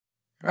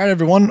All right,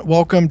 everyone,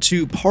 welcome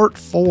to part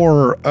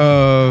 4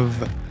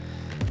 of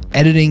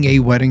editing a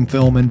wedding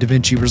film in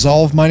DaVinci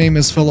Resolve. My name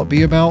is Philip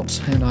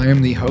Beabout, and I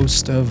am the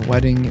host of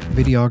Wedding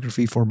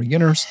Videography for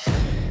Beginners.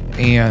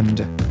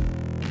 And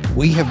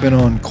we have been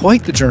on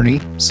quite the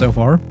journey so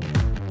far.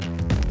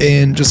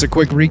 In just a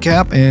quick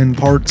recap, in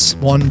parts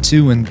 1,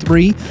 2, and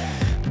 3,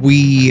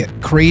 we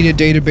created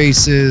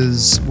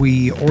databases,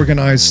 we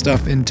organized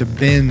stuff into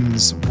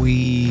bins,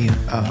 we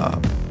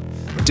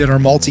did our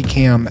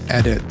multicam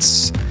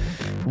edits.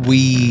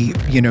 We,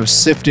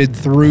 sifted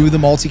through the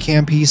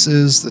multicam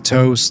pieces, the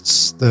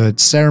toasts, the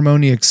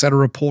ceremony,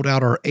 etc., pulled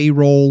out our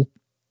A-roll.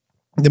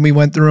 Then we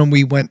went through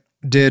and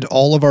did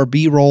all of our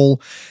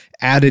B-roll,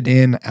 added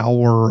in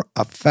our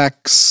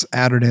effects,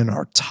 added in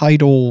our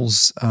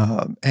titles,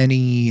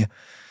 any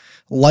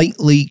light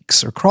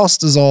leaks or cross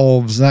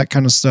dissolves, that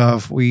kind of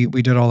stuff. We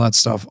did all that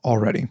stuff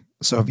already.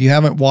 So if you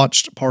haven't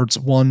watched parts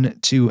 1,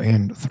 2,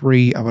 and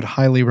 3, I would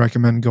highly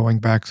recommend going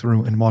back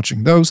through and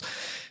watching those.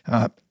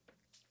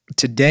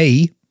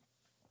 Today,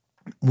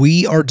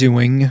 we are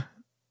doing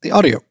the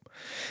audio.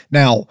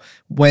 Now,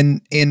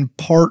 when in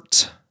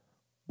part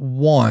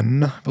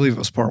 1, I believe it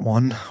was part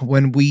 1,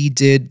 when we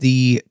did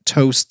the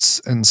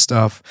toasts and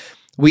stuff,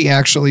 we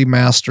actually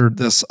mastered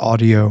this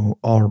audio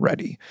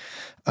already.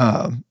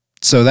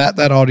 So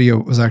that audio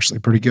was actually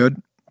pretty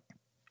good.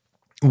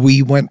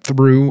 We went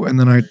through, and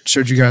then I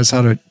showed you guys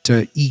how to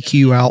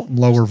EQ out and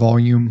lower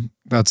volume.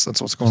 That's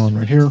what's going on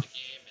right here.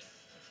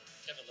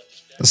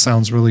 This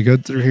sounds really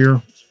good through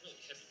here.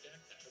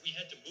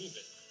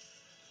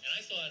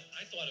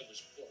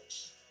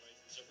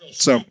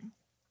 So,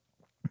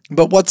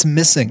 but what's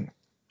missing?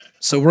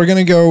 So we're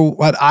going to go,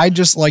 I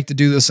just like to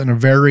do this in a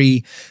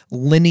very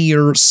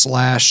linear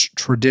 /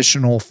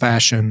 traditional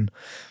fashion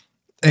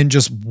and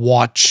just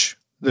watch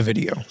the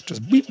video.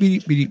 Just beep,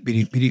 beep, beep,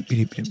 beep, beep,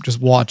 beep, beep. Just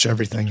watch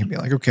everything and be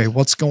like, okay,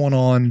 what's going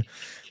on?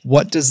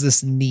 What does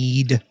this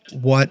need?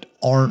 What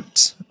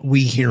aren't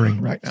we hearing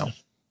right now?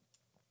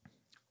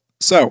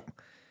 So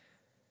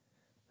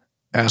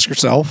ask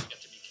yourself,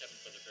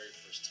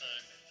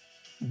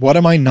 what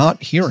am I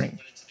not hearing?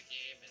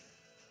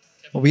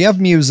 Well, we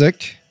have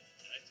music,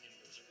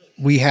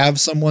 we have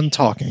someone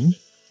talking,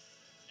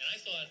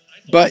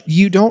 but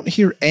you don't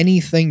hear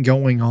anything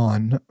going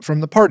on from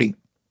the party.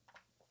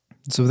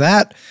 So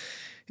that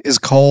is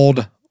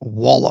called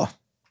Walla.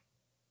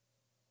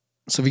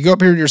 So if you go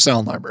up here to your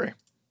sound library,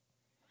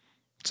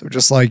 so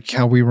just like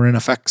how we were in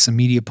effects and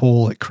media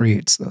pool, it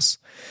creates this.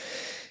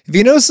 If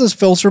you notice this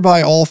filter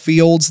by all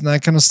fields and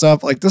that kind of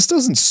stuff, like this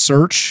doesn't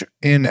search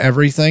in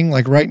everything.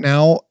 Like right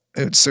now,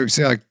 so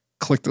see, I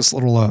click this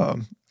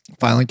little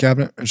filing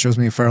cabinet. It shows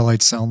me a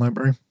Fairlight sound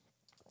library.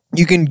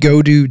 You can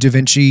go to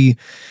DaVinci.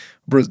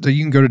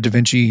 You can go to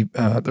DaVinci,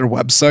 their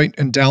website,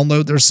 and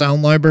download their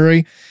sound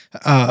library.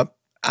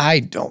 I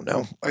don't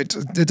know.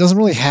 It doesn't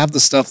really have the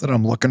stuff that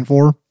I'm looking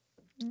for.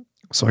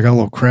 So I got a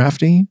little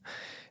crafty,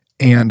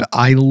 and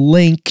I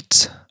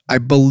linked, I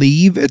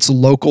believe it's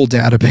local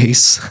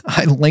database.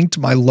 I linked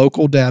my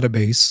local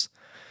database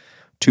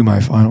to my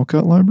Final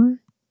Cut library,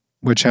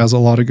 which has a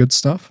lot of good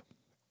stuff.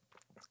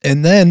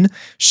 And then,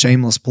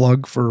 shameless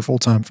plug for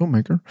Full-Time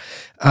Filmmaker.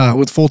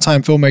 With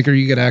Full-Time Filmmaker,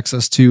 you get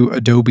access to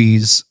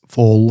Adobe's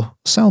full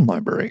sound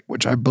library,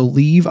 which I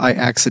believe I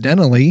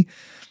accidentally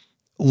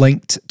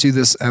linked to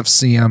this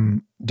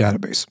FCM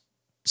database.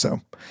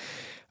 So,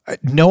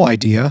 no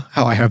idea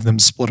how I have them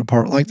split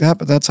apart like that,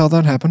 but that's how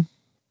that happened.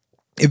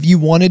 If you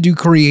wanted to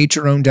create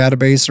your own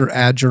database or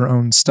add your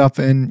own stuff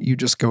in, you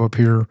just go up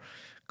here,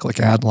 click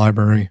Add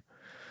Library,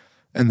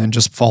 and then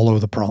just follow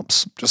the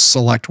prompts. Just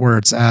select where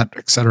it's at,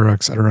 et cetera,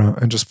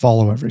 and just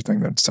follow everything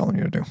that it's telling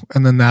you to do.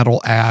 And then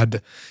that'll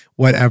add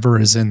whatever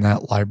is in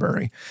that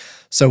library.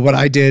 So what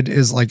I did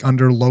is, like,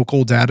 under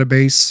local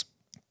database,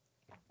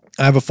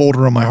 I have a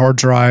folder on my hard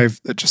drive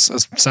that just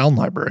says sound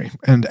library.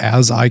 And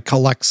as I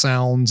collect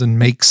sounds and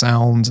make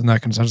sounds and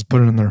that kind of stuff, I just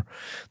put it in there.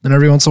 Then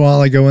every once in a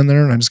while I go in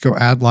there and I just go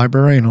add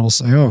library, and it'll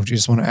say, oh, do you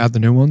just want to add the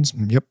new ones?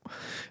 And yep.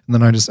 And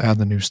then I just add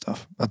the new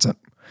stuff. That's it.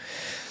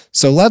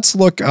 So let's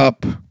look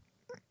up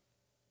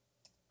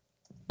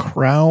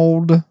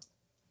crowd.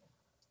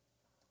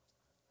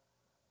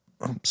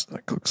 Oops, I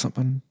clicked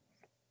something.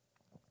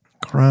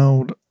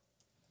 Crowd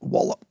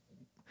Walla.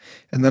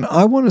 And then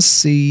I want to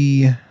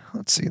see,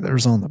 let's see,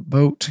 there's on the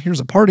boat. Here's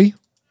a party.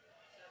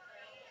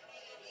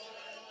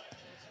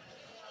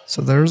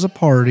 So there's a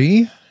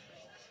party.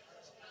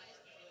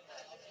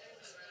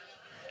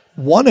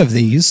 One of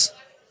these.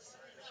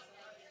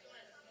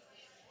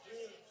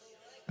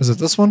 Is it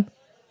this one?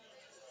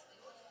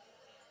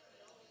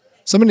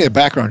 Somebody in the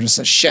background just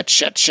says shit,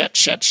 shit, shit,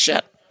 shit,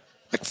 shit,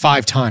 like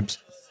 5 times,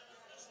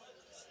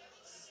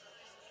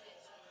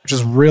 which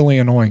is really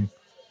annoying.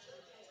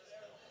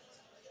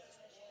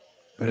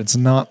 But it's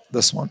not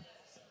this one.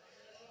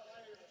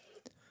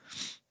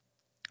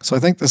 So I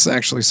think this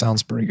actually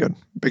sounds pretty good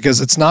because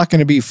it's not going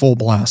to be full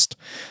blast.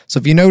 So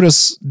if you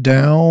notice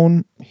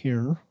down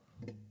here,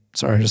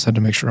 sorry, I just had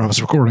to make sure I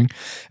was recording.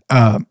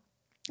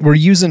 We're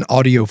using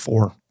Audio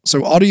 4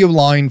 So audio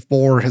line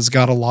 4 has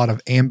got a lot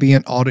of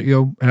ambient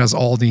audio. It has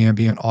all the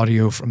ambient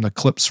audio from the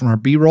clips from our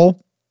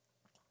B-roll.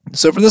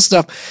 So for this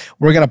stuff,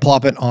 we're going to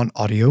plop it on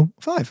audio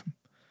 5.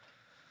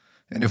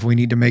 And if we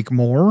need to make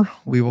more,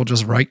 we will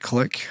just right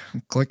click,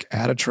 click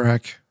add a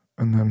track,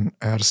 and then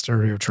add a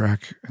stereo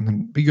track, and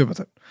then be good with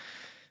it.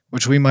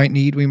 Which we might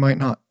need, we might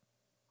not.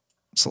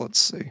 So let's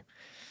see.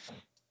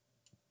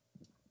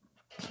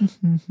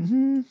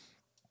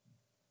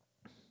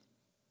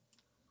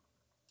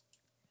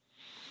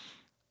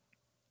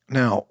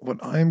 Now, what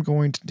I'm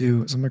going to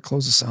do is I'm going to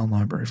close the sound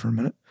library for a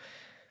minute.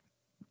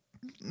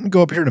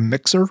 Go up here to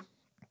Mixer.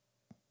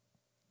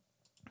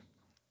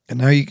 And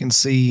now you can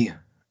see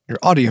your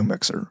audio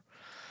mixer.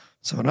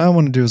 So what I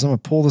want to do is I'm going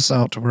to pull this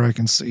out to where I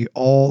can see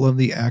all of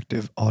the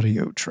active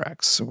audio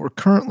tracks. So we're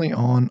currently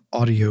on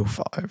audio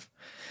 5.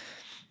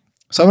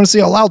 So I'm going to see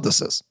how loud this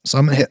is. So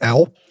I'm going to hit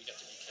L.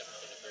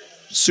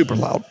 Super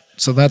loud.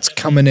 So that's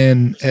coming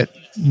in at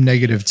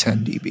negative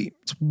 10 dB.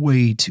 It's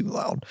way too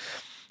loud.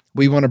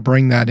 We want to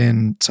bring that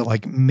in to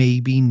like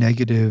maybe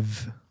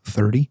negative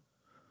 30.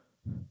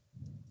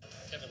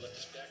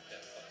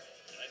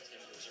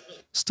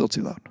 Still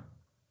too loud.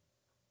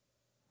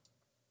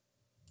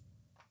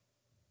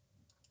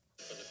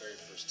 For the very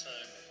first time,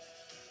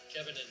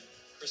 Kevin and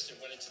Kristen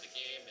went into the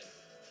game, and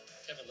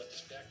Kevin left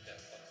his backpack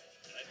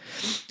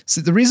behind. See,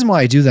 the reason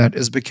why I do that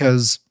is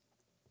because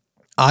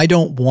I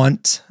don't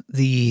want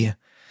the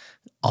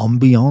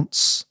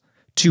ambiance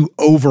to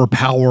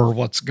overpower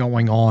what's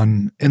going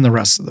on in the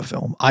rest of the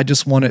film. I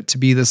just want it to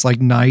be this like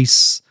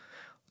nice,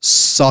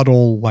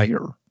 subtle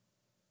layer,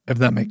 if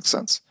that makes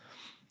sense.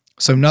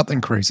 So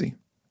nothing crazy.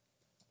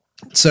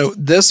 So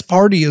this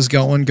party is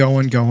going. So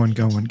I'm going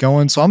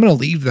to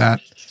leave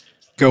that,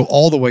 go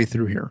all the way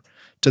through here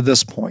to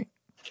this point.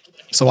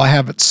 So I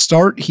have it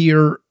start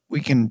here.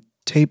 We can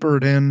taper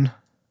it in,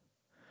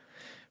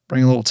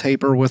 bring a little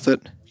taper with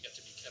it.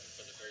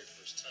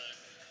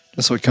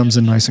 Just so it comes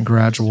in nice and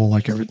gradual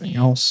like everything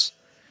else.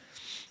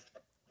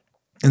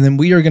 And then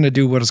we are going to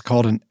do what is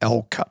called an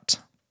L cut.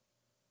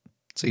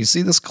 So you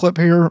see this clip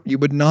here? You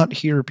would not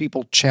hear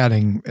people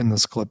chatting in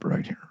this clip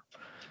right here.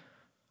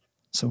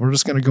 So we're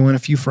just going to go in a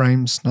few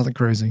frames, nothing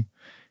crazy.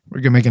 We're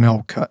going to make an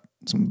L cut.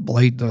 So I'm going to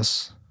blade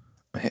this,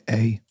 hit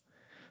A,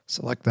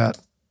 select that,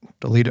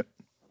 delete it.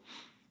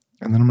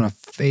 And then I'm going to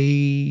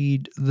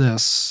fade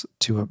this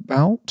to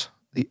about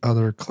the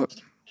other clip.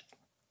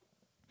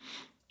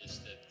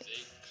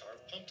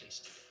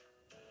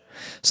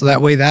 So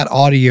that way that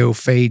audio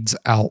fades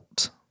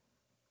out.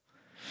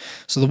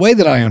 So the way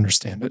that I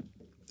understand it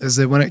is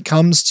that when it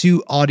comes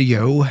to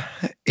audio,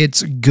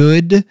 it's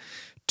good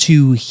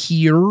to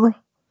hear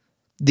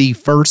the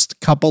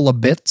first couple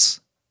of bits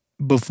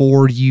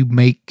before you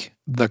make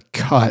the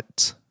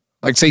cut.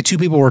 Like say two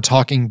people were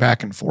talking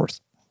back and forth.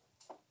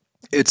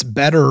 It's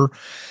better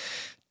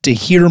to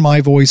hear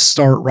my voice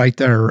start right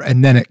there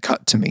and then it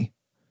cut to me,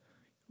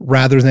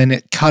 rather than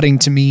it cutting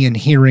to me and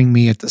hearing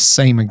me at the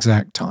same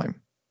exact time.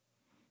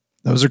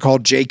 Those are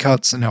called J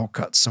cuts and L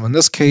cuts. So in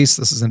this case,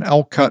 this is an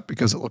L cut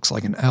because it looks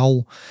like an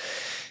L.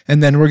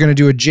 And then we're going to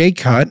do a J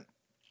cut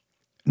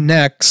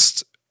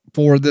next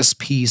for this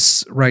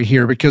piece right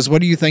here, because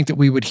what do you think that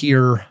we would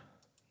hear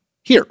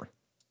here?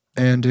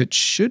 And it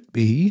should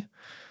be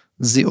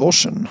the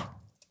ocean.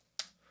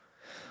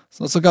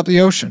 So let's look up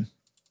the ocean.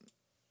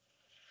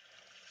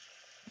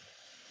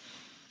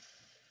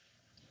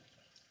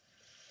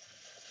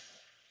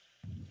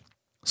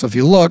 So if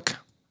you look,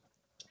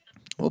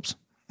 whoops,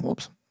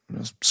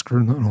 just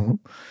screwing that all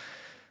up.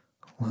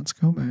 Let's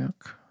go back.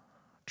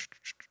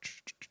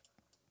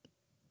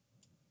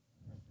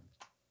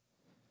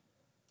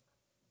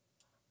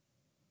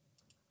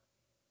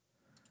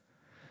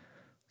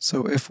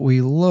 So if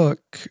we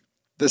look,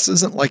 this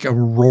isn't like a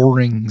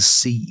roaring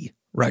sea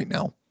right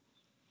now.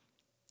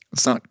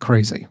 It's not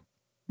crazy.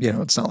 You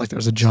know, it's not like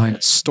there's a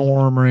giant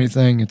storm or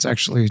anything. It's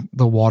actually,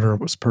 the water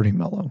was pretty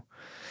mellow.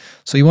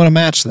 So you want to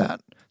match that.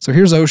 So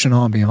here's ocean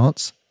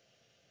ambiance.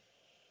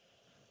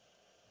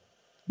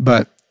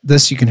 But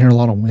this, you can hear a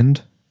lot of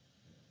wind.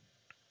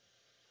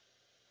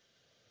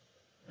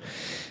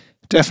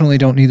 Definitely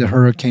don't need the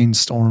hurricane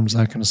storms,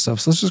 that kind of stuff.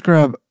 So let's just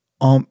grab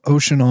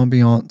ocean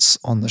ambiance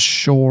on the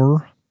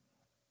shore.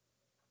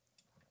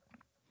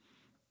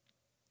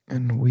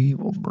 And we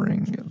will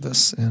bring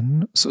this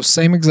in. So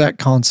same exact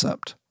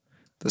concept.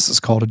 This is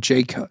called a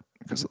J cut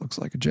because it looks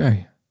like a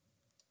J.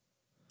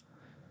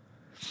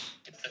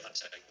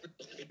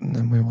 And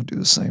then we will do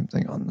the same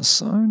thing on this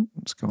side.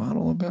 Let's go out a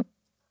little bit.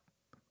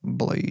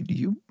 Blade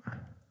U,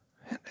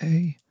 hit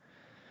A,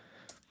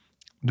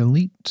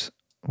 delete,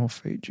 we'll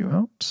fade you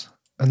out.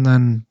 And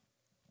then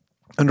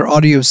under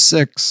audio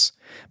 6,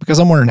 because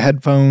I'm wearing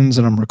headphones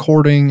and I'm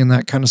recording and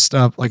that kind of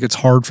stuff, like it's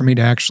hard for me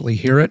to actually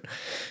hear it.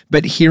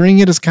 But hearing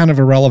it is kind of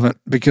irrelevant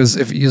because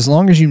as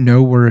long as you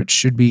know where it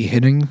should be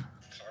hitting.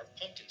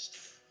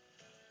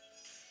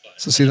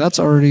 So see, that's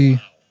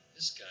already,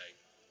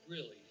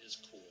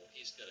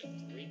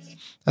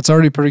 that's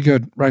already pretty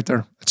good right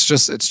there. It's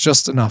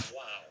just enough.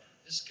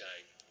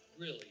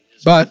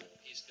 But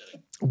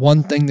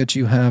one thing that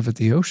you have at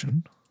the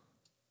ocean,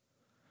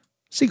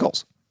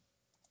 seagulls.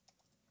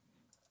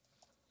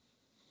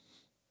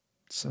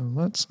 So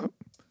let's... Oh.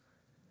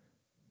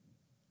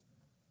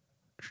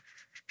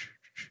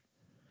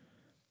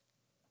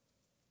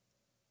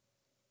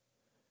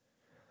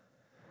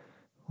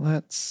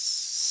 Let's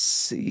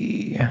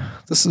see.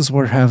 This is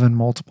where having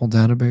multiple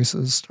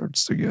databases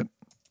starts to get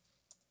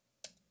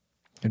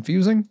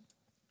confusing.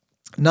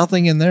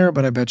 Nothing in there,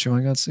 but I bet you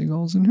I got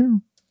seagulls in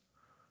here.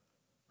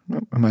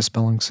 Nope. Am I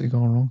spelling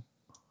seagull wrong?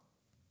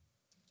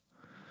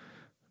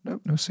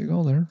 Nope, no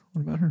seagull there.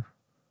 What about her?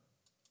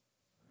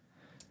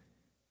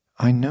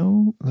 I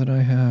know that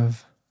I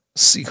have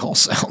seagull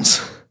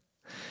sounds.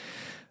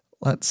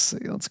 Let's see.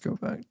 Let's go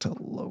back to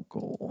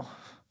local.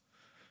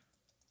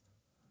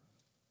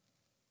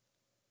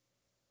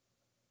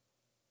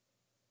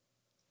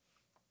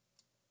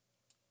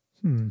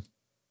 Here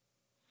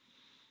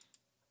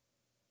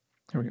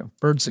we go.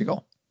 Bird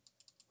seagull.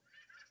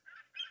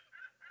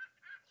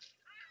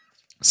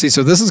 See,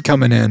 so this is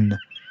coming in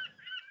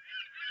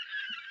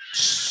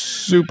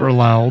super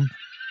loud.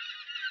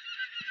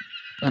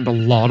 And a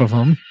lot of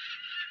them.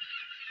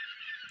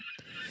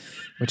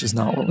 Which is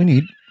not what we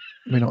need.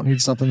 We don't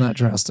need something that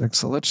drastic.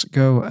 So let's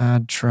go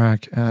add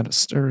track, add a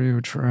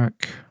stereo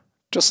track.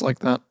 Just like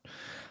that.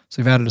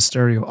 So we've added a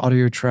stereo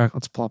audio track.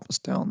 Let's plop this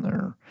down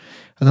there.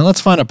 And then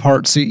let's find a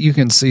part. So you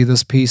can see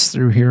this piece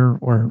through here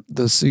where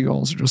the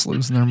seagulls are just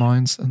losing their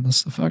minds in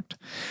this effect.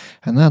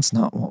 And that's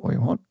not what we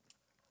want.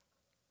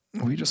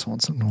 We just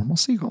want some normal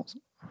seagulls.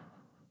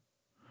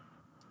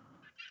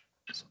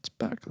 So let's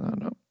back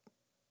that up.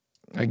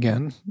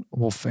 Again,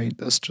 we'll fade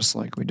this just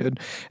like we did.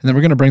 And then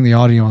we're going to bring the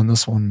audio on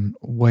this one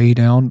way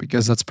down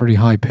because that's pretty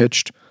high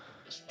pitched.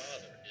 His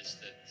father is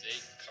that they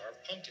carve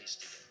pumpkins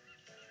together.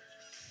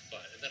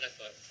 And then I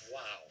thought,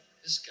 wow,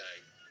 this guy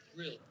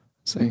really...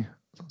 See,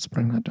 let's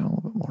bring that down a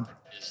little bit more.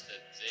 Is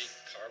that they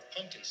carve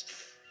pumpkins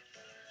together.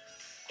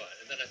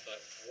 And then I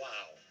thought,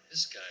 wow,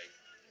 this guy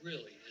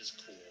really is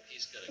cool.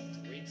 He's got a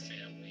great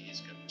family.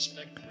 He's got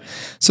respect for his...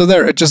 So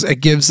there,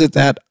 it gives it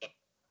that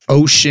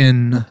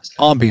ocean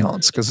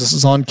ambiance because this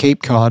is on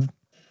Cape Cod.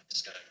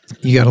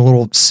 You got a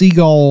little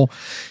seagull,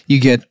 you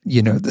get,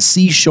 the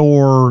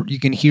seashore, you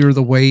can hear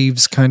the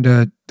waves kind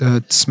of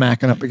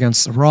smacking up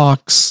against the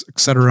rocks,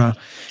 etc.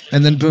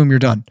 And then boom, you're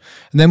done.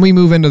 And then we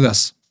move into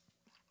this.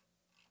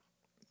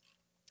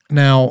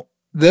 Now,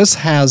 this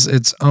has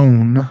its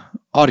own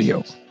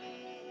audio.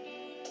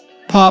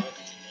 Pop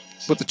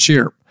with a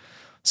cheer.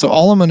 So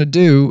all I'm going to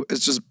do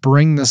is just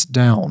bring this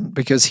down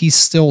because he's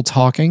still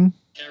talking.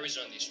 Carries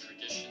on these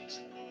traditions.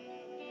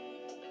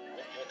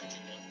 What could you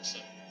want this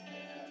up?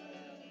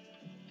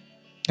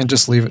 And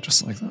just leave it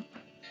just like that.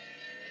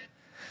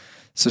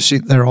 So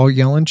they're all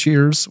yelling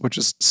cheers, which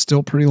is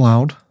still pretty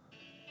loud.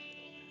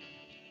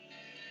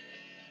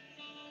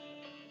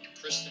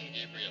 Kristen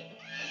Gabriel.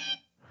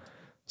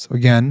 So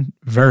again,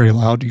 very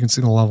loud. You can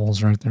see the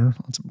levels right there.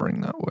 Let's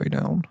bring that way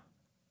down.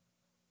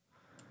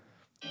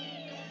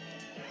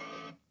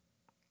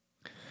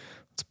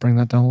 Let's bring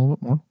that down a little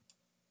bit more.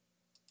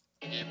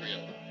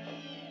 Gabriel.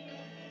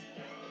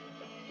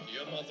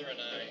 Your mother and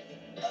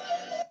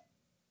I.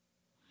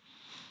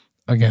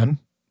 Again.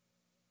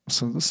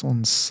 So this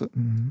one's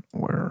sitting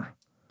where?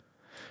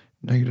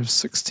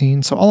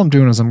 -16. So all I'm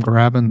doing is I'm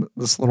grabbing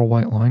this little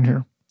white line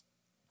here.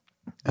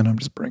 And I'm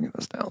just bringing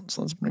this down.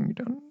 So let's bring you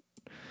down.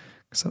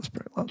 Because that's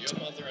pretty loud too.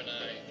 Your mother and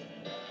I.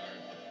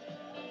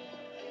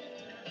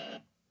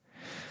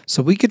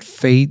 So we could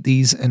fade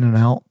these in and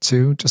out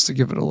too, just to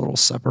give it a little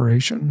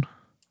separation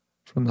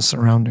from the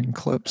surrounding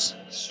clips.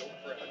 So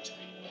proud to be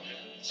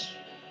winners.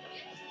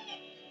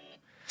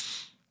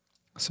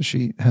 So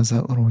she has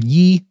that little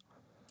yee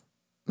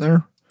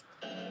there.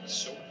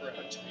 So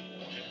proud to be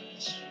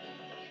winners.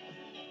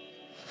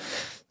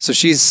 So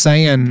she's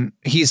saying,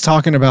 he's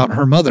talking about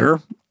her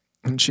mother,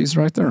 and she's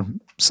right there.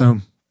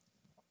 So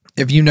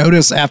if you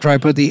notice, after I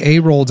put the A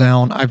roll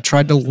down, I've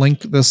tried to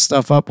link this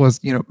stuff up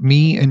with,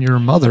 me and your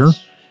mother.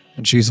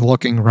 And she's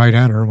looking right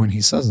at her when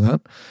he says that.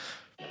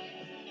 And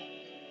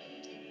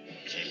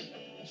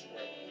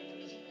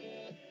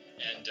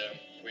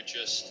we're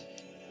just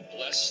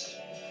blessed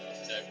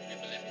that we've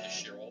been able to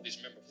share all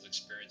these memorable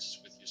experiences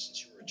with you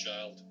since you were a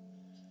child,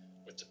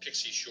 with the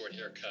pixie short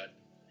haircut,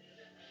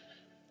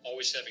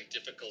 always having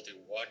difficulty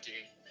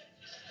walking.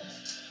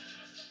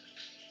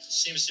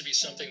 Seems to be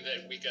something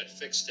that we got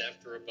fixed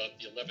after about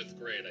the 11th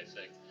grade, I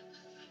think.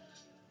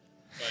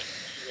 But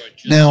you are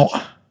just... Now,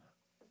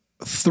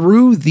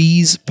 through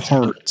these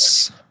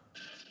parts,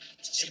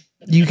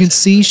 you can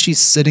see she's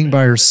sitting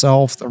by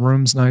herself. The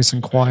room's nice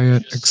and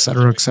quiet,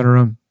 etc.,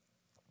 etc.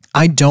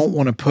 I don't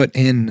want to put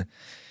in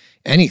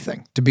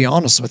anything, to be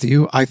honest with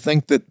you. I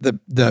think that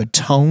the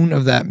tone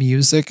of that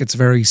music, it's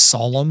very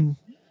solemn.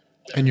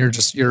 And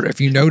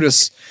if you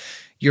notice,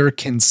 you're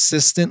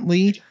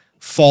consistently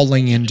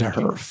falling into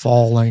her,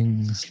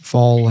 falling,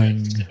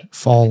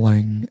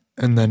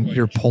 and then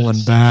you're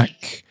pulling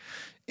back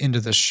into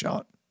this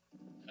shot.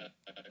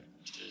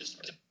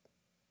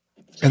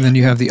 And then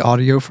you have the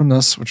audio from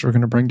this, which we're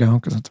going to bring down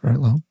because it's very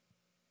low.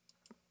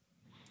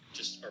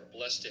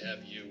 blessed to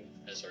have you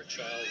as our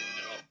child.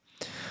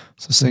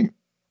 So see,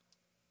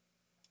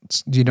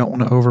 you don't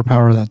want to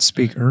overpower that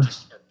speaker.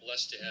 Just are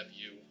blessed to have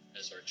you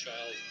as our child,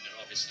 and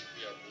obviously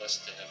we are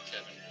blessed to have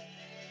Kevin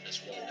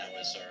as well now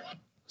as our...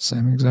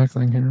 Same exact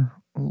thing here.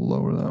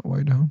 Lower that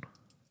way down.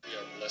 We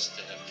are blessed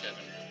to have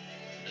Kevin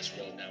as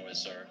well now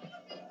as our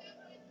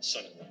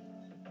son-in-law.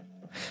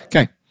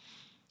 Okay,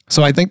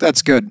 so I think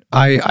that's good.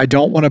 I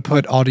don't want to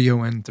put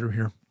audio in through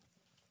here.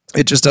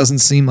 It just doesn't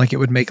seem like it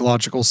would make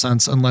logical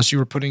sense unless you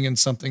were putting in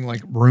something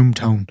like room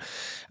tone,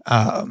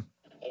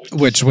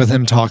 which with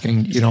him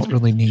talking, you don't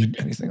really need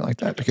anything like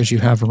that because you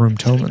have a room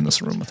tone in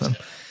this room with him.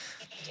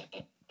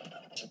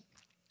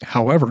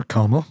 However,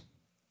 comma,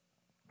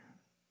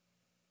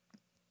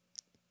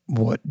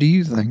 what do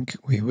you think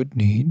we would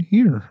need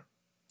here?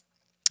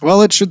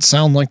 Well, it should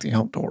sound like the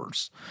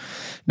outdoors.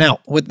 Now,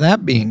 with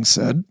that being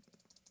said,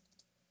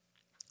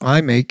 I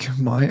make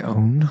my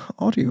own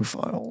audio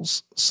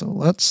files. So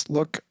let's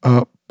look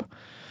up,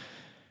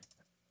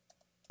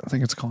 I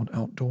think it's called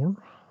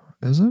Outdoor,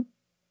 is it?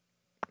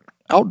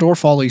 Outdoor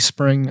Foley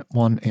Spring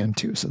 1 and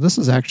 2. So this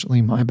is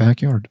actually my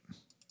backyard.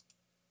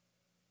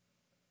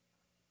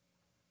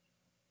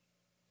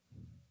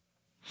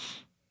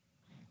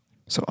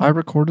 So I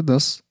recorded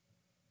this,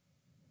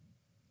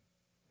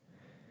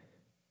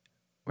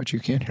 which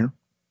you can't hear.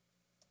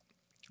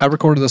 I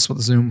recorded this with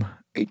Zoom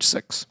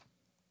H6.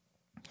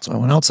 So I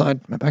went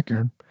outside my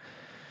backyard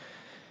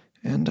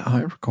and I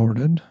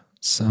recorded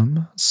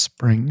some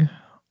spring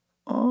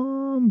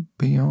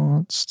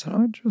ambiance. Did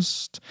I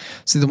just...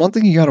 See, the one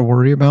thing you got to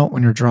worry about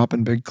when you're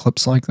dropping big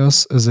clips like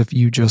this is if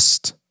you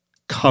just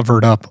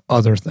covered up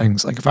other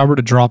things. Like if I were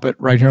to drop it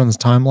right here on this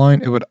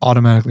timeline, it would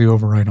automatically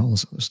overwrite all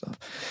this other stuff.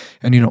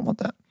 And you don't want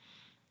that.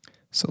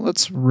 So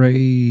let's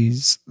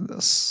raise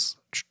this.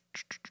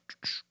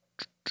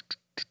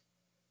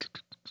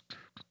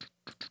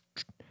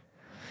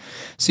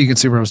 So you can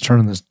see where I was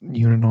turning this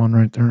unit on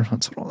right there.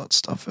 That's what all that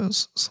stuff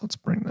is. So let's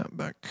bring that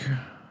back.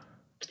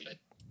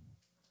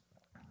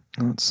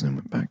 Let's zoom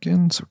it back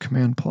in. So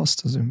Command plus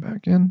to zoom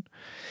back in.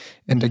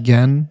 And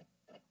again,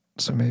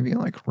 so maybe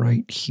like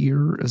right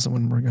here is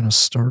when we're going to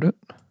start it.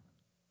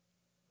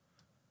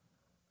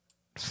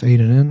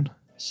 Fade it in.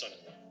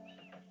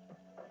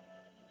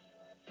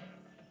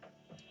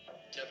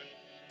 Kevin,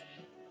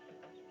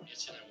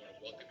 Nancy and I want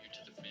to welcome you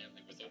to the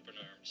family with open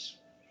arms.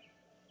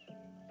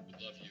 We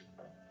love you.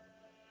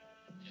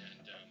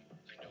 And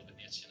I know that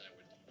Nancy and I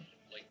would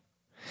like...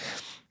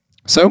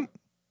 So,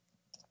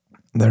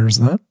 there's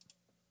that.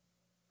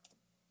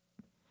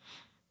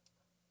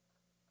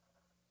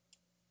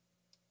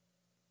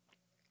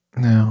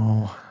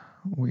 Now,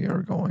 we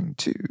are going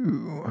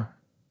to...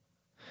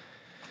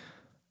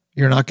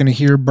 You're not going to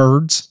hear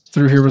birds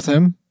through here with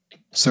him.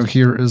 So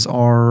here is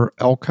our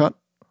L cut.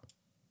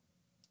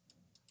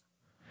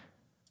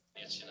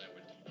 Nancy and I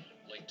would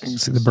like to... You can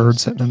see the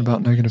birds hitting at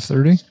about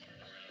 -30.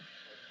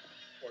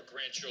 Or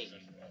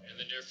grandchildren in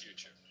the near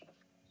future.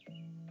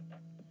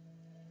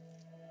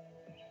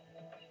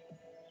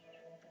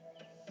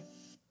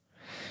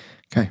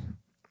 Okay.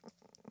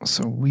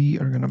 So we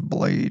are going to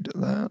blade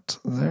that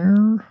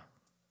there.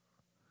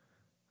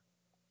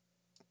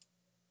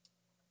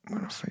 I'm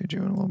going to fade you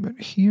in a little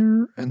bit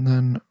here. And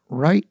then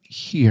right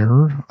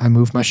here, I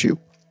move my shoe.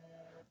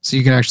 So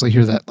you can actually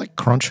hear that like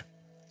crunch.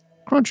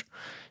 Crunch.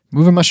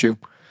 Moving my shoe.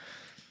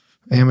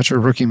 Amateur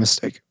rookie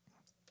mistake.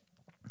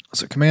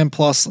 So Command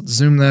plus, let's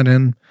zoom that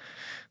in.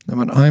 Then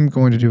what I'm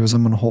going to do is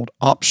I'm going to hold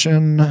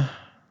Option.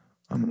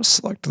 I'm going to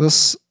select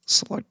this,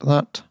 select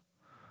that,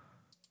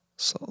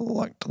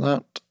 select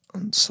that,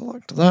 and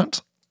select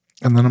that.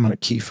 And then I'm going to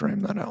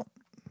keyframe that out,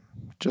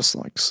 just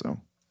like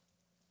so.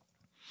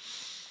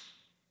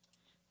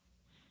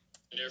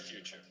 Near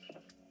future.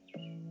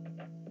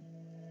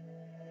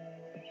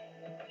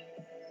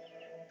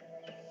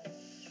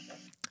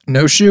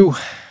 No shoe.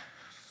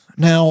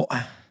 Now,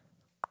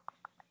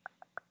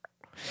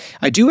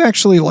 I do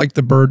actually like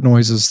the bird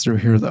noises through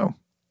here, though.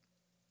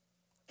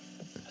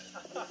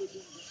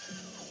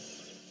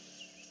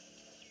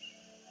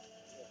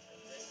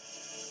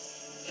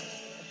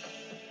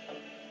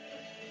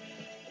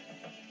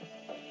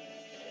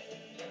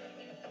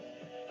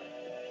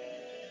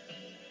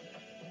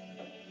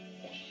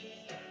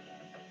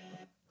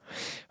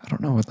 I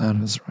don't know what that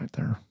is right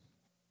there.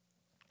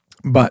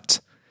 But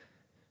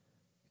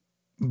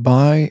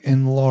by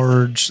and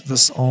large,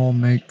 this all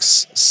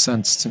makes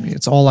sense to me.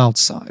 It's all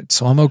outside,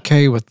 so I'm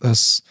okay with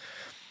this.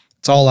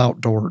 It's all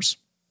outdoors.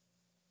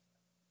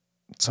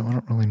 So I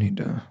don't really need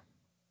to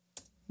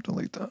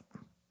delete that.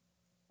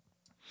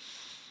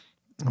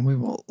 And we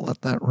will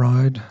let that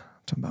ride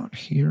to about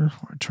here,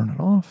 or turn it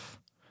off.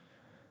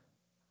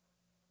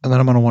 And then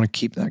I'm going to want to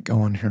keep that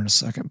going here in a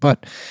second.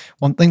 But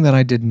one thing that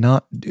I did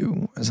not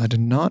do is I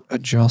did not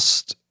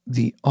adjust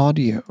the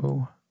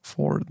audio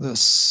for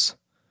this,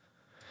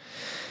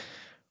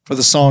 for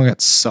the song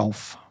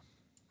itself.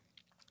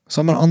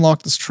 So I'm going to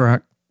unlock this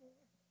track.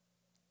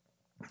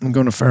 I'm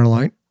going to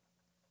Fairlight.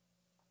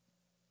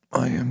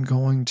 I am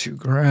going to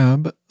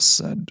grab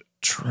said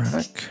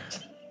track.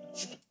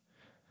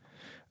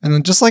 And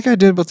then just like I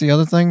did with the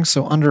other thing,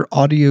 so under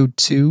audio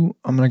 2,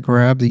 I'm going to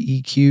grab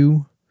the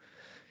EQ.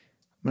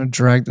 I'm going to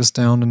drag this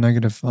down to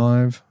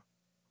 -5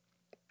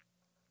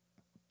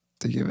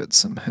 to give it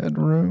some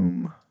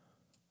headroom.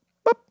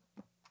 Boop.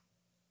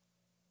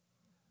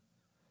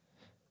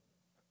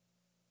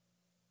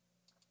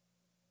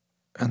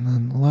 And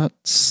then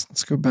let's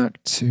go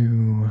back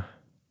to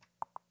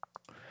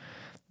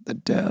the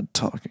dad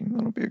talking.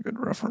 That'll be a good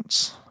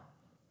reference.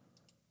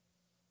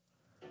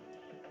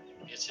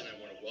 Nancy and I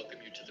want to welcome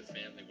you to the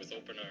family with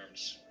open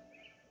arms.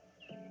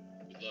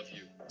 We love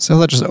you. So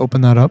let's just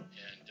open that up.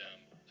 And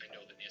I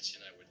know that Nancy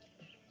and I would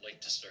like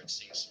to start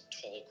seeing some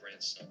tall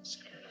grandsons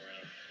coming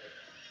around,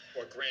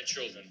 or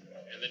grandchildren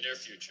in the near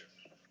future.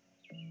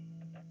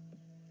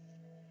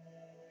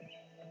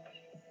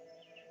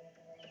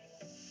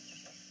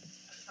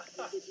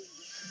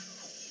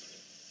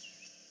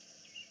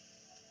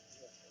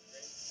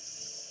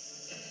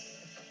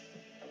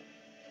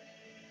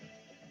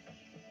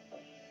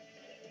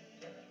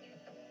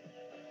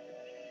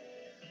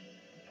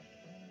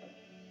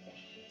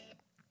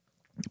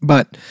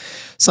 But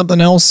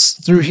something else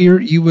through here,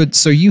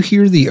 so you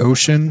hear the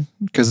ocean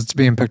because it's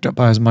being picked up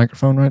by his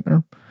microphone right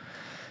there.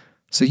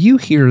 So you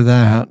hear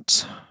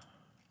that,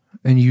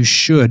 and you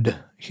should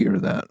hear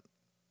that.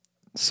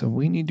 So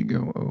we need to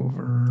go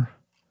over,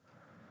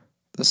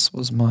 this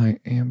was my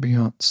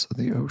ambience of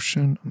the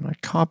ocean. I'm going to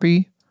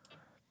copy,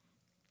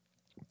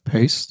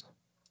 paste,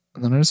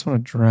 and then I just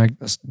want to drag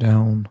this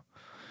down.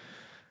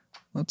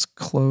 Let's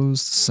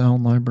close the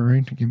sound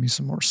library to give me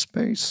some more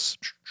space.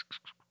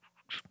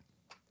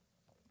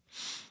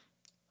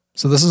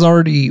 So this is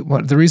already,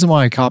 the reason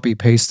why I copy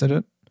pasted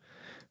it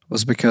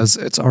was because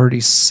it's already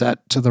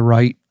set to the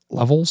right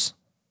levels.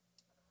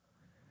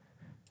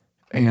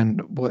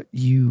 And what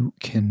you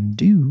can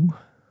do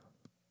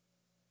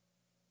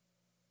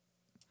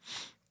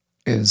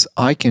is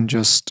I can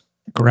just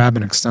grab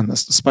and extend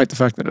this. Despite the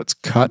fact that it's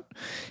cut,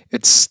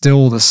 it's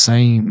still the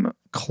same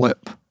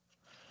clip.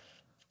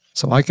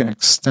 So I can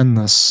extend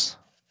this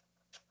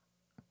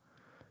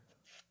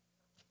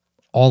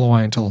all the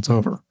way until it's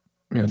over,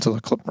 until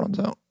the clip runs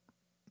out.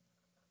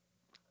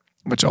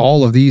 Which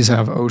all of these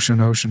have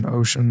ocean, ocean,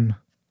 ocean,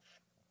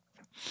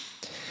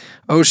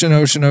 ocean,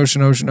 ocean,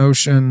 ocean, ocean,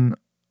 ocean,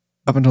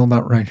 up until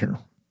about right here.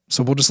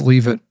 So we'll just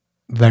leave it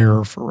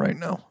there for right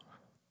now.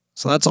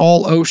 So that's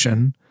all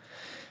ocean.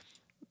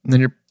 And then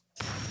you're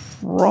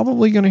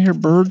probably going to hear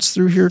birds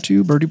through here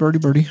too. Birdie, birdie,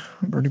 birdie,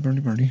 birdie, birdie,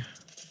 birdie.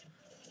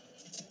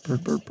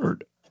 Bird, bird,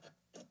 bird.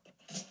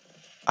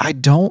 I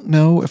don't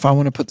know if I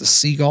want to put the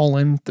seagull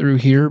in through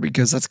here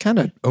because that's kind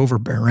of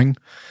overbearing.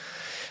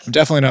 I'm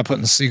definitely not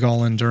putting the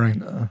seagull in during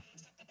the...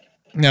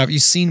 Now, if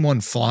you've seen one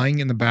flying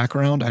in the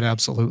background, I'd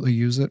absolutely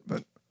use it,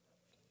 but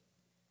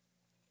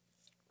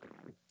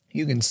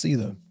you can see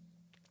the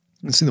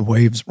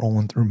waves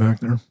rolling through back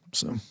there.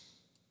 So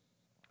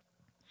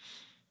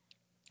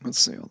let's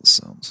see how this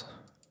sounds.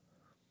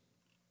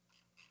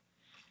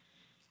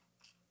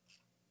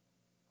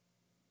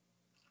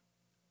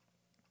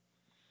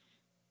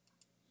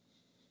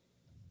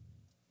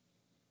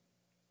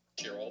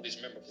 Share all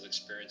these memorable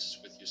experiences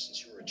with you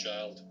since you were a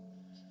child,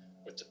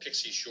 with the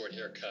pixie short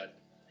haircut.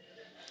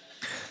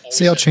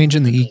 See how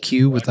changing the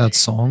EQ with that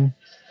song?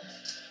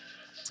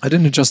 I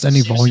didn't adjust any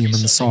volume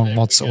in the song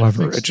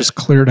whatsoever. It just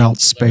cleared out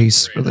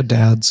space for the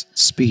dad's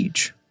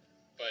speech.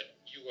 But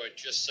you are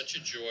just such a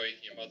joy.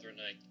 Your mother and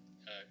I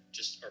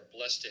just are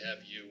blessed to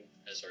have you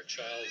as our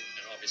child,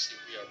 and obviously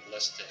we are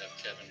blessed to have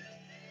Kevin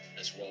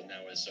as well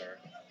now as our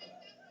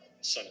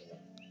son-in-law.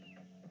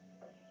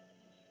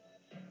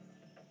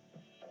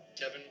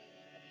 Kevin,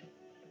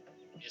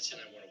 Nancy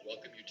and I want to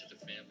welcome you to the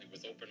family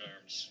with open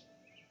arms.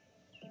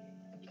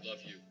 We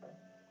love you.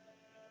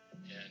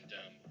 And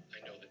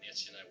I know that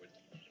Nancy and I would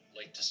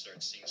like to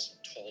start seeing some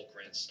tall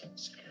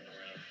grandsons coming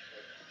around,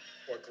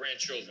 or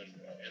grandchildren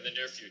in the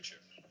near future.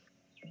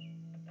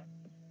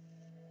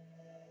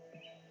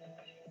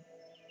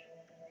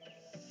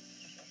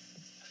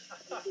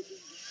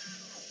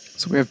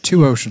 So we have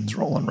two oceans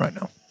rolling right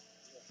now.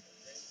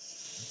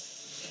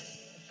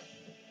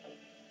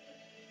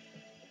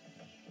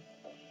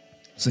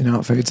 See,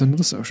 now it fades into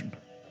this ocean.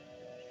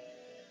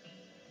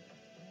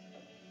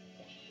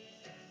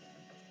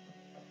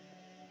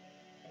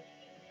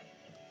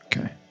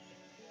 Okay.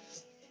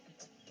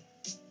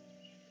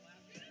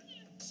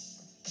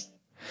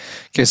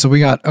 Okay, so we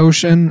got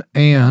ocean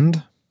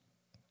and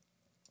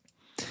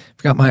we've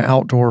got my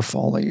outdoor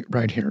foley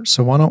right here.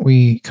 So why don't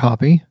we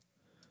copy,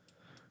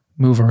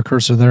 move our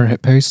cursor there,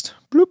 hit paste.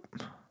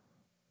 Bloop.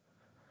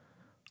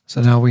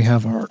 So now we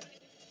have our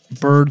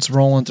birds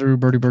rolling through,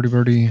 birdie, birdie,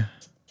 birdie.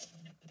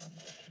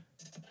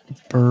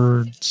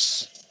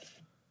 Birds.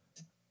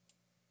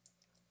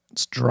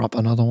 Let's drop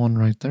another one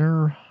right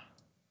there.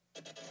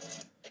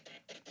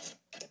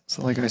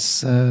 So like I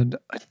said,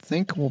 I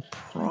think we'll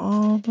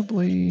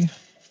probably,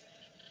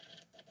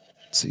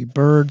 let's see,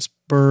 birds,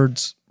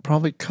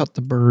 probably cut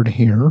the bird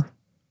here.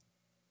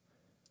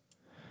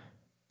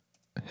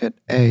 Hit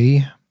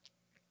A,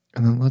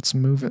 and then let's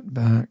move it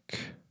back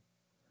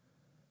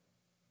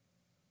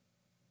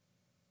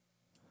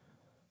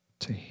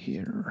to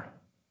here.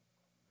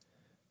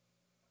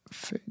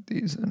 Fade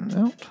these in and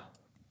out.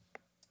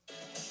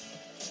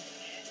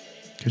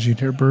 Because you'd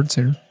hear birds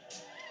here.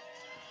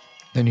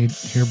 Then you'd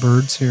hear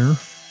birds here.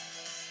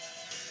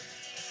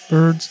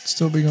 Birds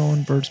still be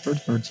going. Birds,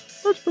 birds, birds.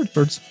 Birds, birds,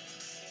 birds.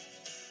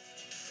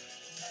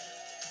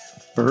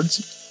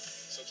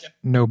 Birds.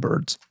 No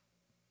birds.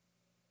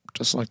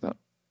 Just like that.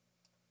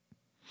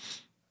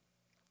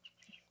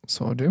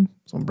 So I'll do.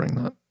 So I'll bring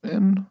that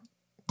in.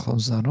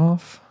 Close that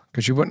off.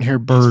 Because you wouldn't hear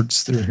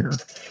birds through here.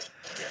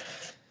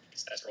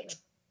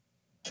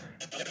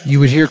 You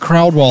would hear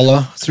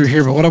Crowdwalla through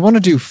here. But what I want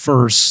to do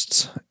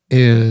first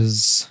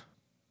is...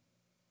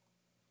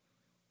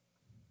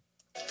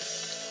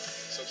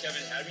 So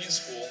Kevin had me in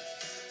school.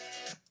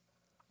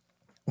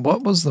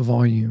 What was the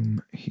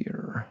volume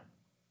here?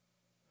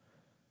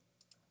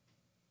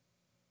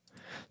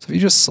 So if you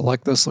just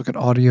select this, look at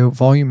audio,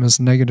 volume is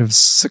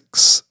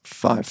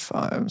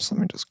 -655. So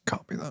let me just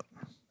copy that.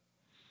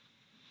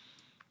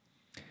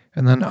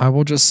 And then I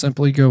will just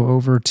simply go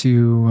over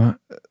to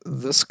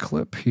this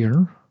clip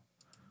here,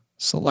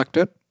 select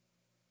it,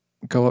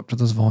 go up to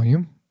this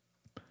volume.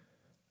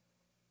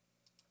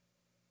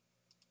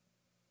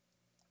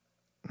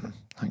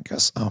 I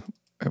guess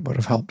it would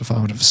have helped if I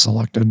would have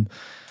selected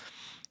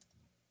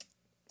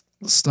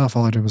the stuff.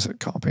 All I did was hit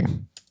copy.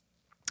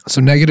 So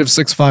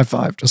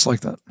 -655, just like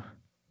that.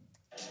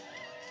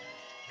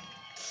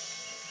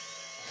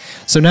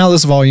 So now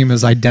this volume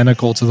is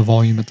identical to the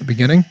volume at the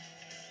beginning.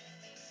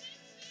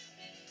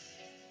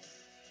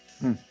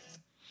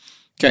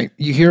 Okay,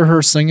 you hear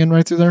her singing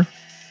right through there?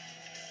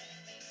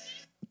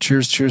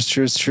 Cheers, cheers,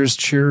 cheers, cheers,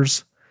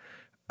 cheers.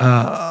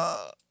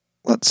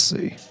 Let's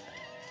see.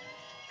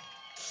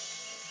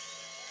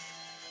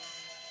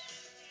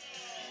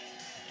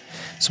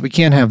 So we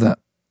can't have that.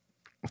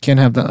 Can't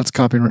have that. That's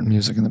copyrighted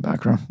music in the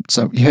background.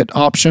 So you hit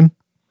Option,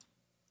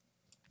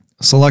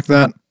 select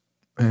that,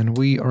 and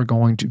we are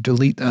going to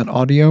delete that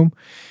audio.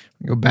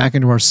 Go back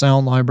into our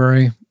sound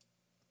library.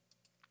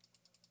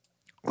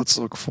 Let's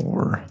look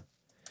for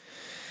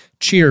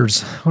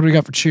cheers. What do we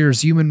got for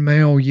cheers? Human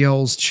male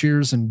yells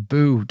cheers and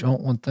boo.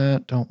 Don't want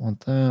that. Don't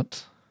want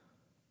that.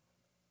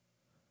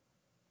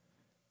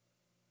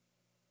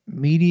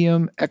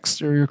 Medium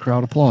exterior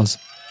crowd applause.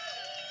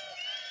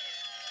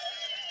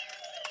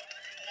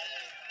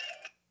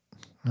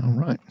 All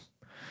right.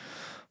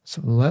 So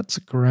let's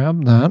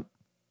grab that.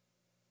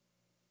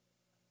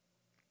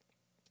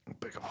 How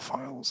big of a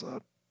file is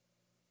that?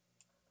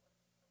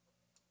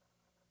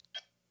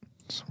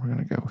 So we're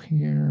going to go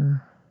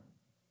here.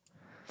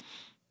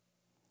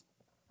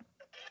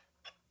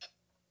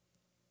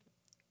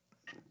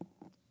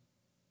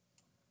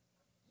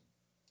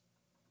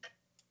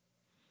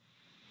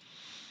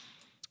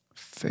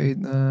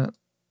 Fade that.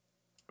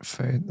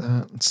 Fade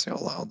that. Let's see how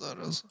loud that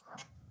is.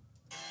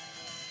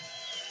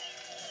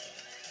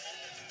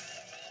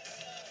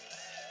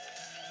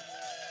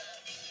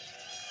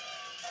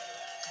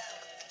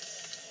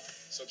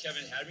 So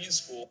Kevin had me in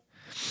school.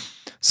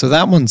 So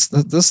that one's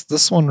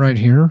this one right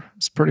here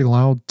is pretty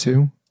loud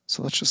too.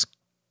 So let's just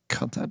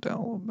cut that down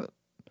a little bit.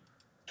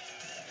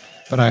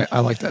 But I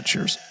like that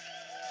cheers.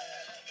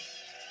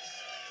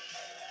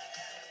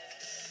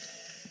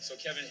 So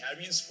Kevin had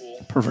me in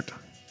school. Perfect.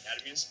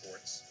 Had me in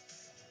sports.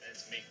 And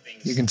to make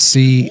things You can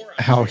see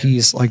how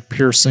he's like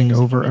piercing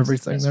over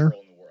everything there.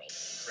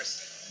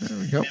 There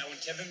we go. Now when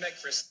Kevin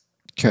met Chris.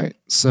 Okay,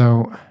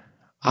 so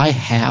I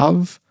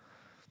have.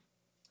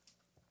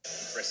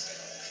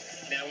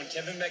 Now when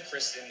Kevin met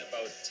Kristen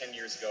about 10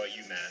 years ago at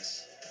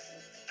UMass,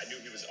 I knew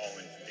he was all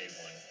in from day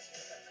one.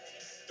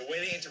 The way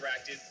they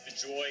interacted, the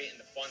joy and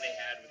the fun they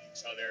had with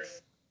each other.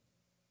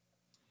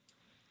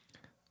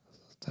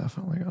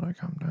 Definitely gotta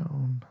come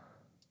down.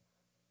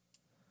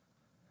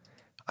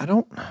 I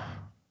don't.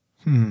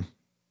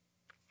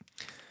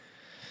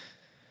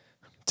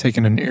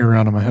 Taking an ear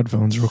out of my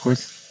headphones real quick.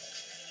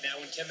 Now,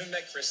 when Kevin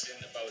met Kristen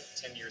about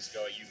 10 years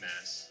ago at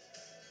UMass,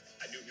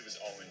 I knew he was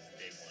all in from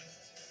day one.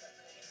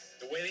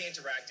 The way they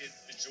interacted,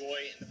 the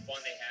joy and the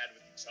fun they had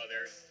with each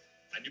other,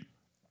 I knew.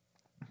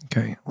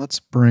 Okay, let's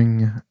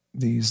bring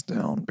these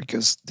down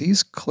because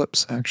these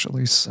clips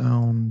actually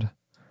sound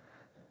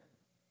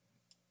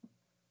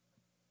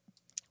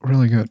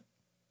really good.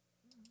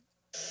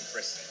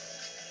 Kristen.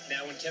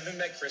 Now, when Kevin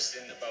met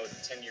Kristen about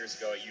 10 years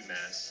ago at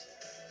UMass,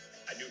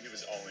 I knew he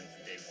was all in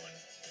from day one.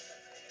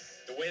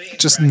 The way they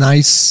just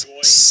nice,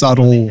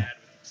 subtle.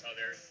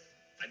 Other,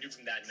 I knew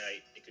from that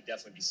night it could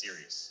definitely be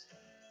serious.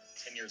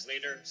 10 years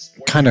later,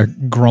 kind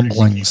of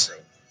grumblings,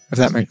 if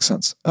that makes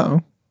sense.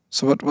 Uh-oh.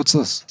 So what's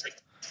this?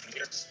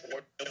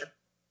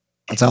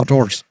 It's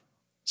outdoors.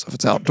 So if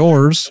it's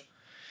outdoors,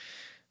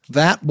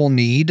 that will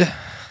need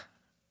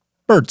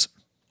birds.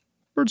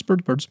 Birds,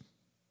 birds, birds.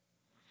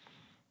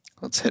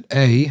 Let's hit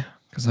A,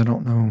 because I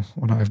don't know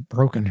what I've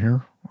broken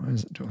here. Why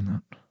is it doing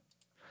that?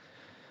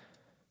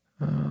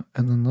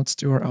 And then let's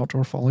do our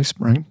outdoor foley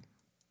spring.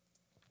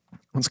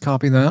 Let's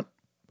copy that.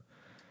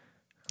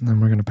 And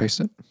then we're going to paste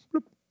it.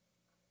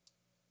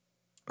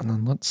 And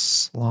then let's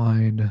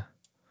slide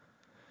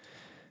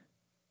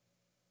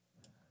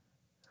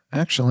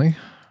Actually,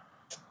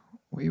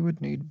 we would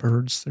need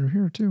birds through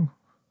here too.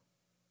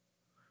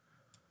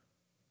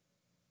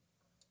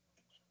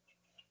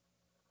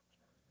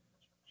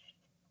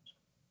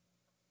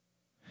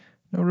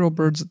 No real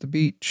birds at the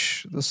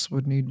beach. This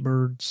would need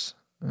birds.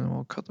 And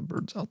we'll cut the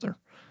birds out there.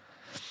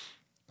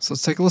 So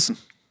let's take a listen.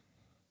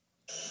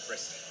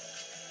 Kristen.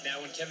 Now,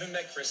 when Kevin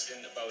met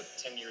Kristen about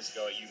 10 years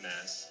ago at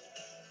UMass,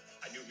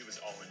 I knew he was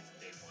all in from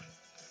day one.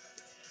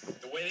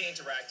 The way they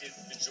interacted,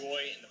 the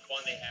joy and the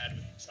fun they had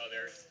with each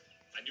other,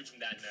 I knew from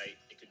that night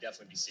it could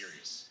definitely be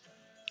serious.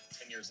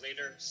 10 years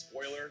later,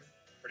 spoiler,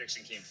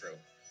 prediction came true.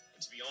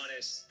 And to be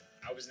honest,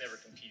 I was never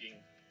competing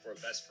for a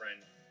best friend.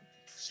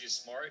 She is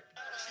smart,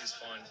 she is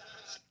fun.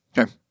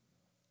 Okay.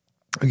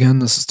 Again,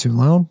 this is too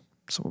loud,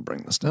 so we'll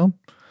bring this down.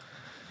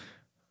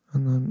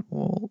 And then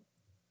we'll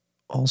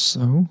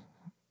also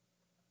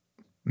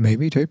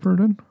maybe taper it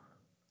in.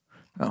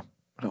 Oh,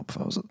 it'd help if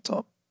I was at the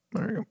top.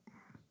 There you go.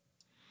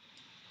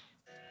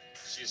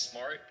 She is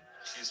smart,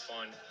 she is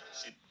fun.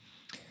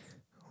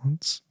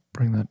 Let's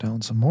bring that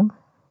down some more.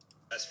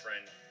 Best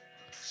friend.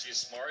 She is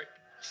smart,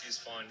 she is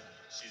fun,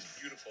 she is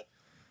beautiful.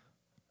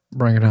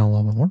 Bring it down a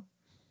little bit more.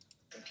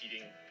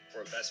 Competing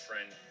for a best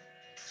friend.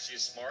 She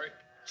is smart,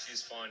 she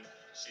is fun,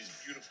 she is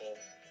beautiful,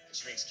 and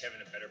she makes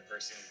Kevin a better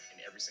person in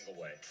every single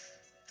way.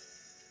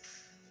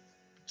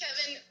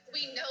 Kevin,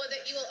 we know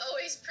that you will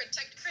always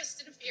protect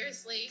Kristen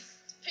fiercely,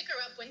 pick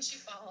her up when she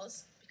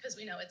falls, because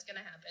we know it's going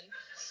to happen,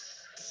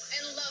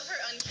 and love her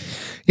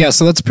unconditionally. Yeah,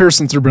 so that's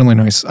piercing through really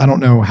nice. I don't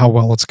know how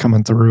well it's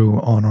coming through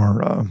on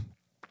our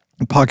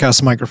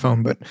podcast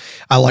microphone, but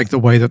I like the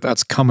way that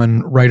that's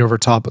coming right over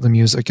top of the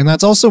music. And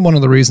that's also one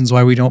of the reasons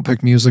why we don't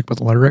pick music with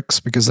lyrics,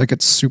 because that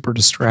gets super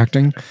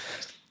distracting.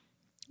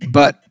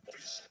 But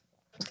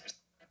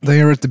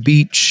they are at the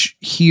beach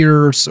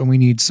here, so we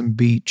need some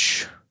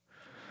beach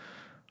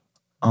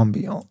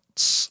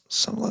ambiance.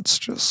 So let's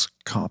just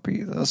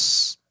copy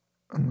this,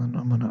 and then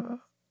I'm going to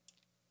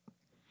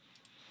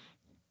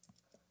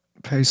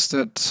paste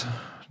it.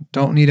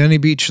 Don't need any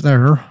beach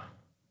there.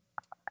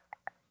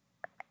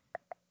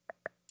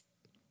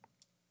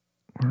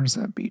 Where does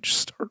that beach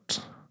start?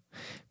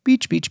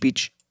 Beach, beach,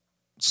 beach.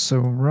 So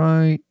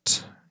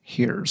right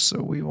here.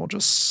 So we will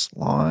just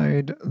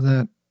slide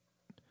that.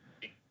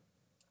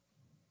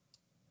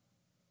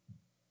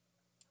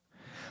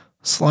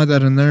 Slide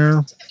that in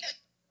there.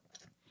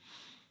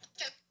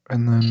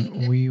 And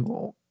then we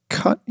will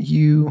cut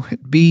you.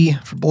 Hit B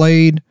for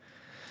blade.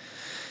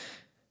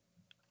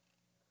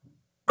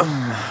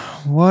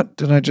 What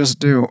did I just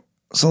do?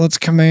 So let's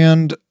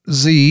Command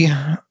Z.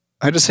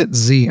 I just hit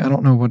Z. I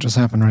don't know what just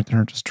happened right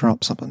there. Just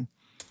dropped something.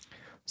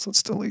 So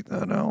let's delete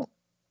that out.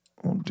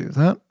 We'll do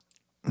that.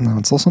 Now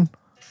let's listen.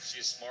 She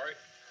is smart,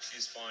 she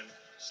is fun,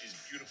 she is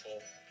beautiful,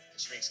 and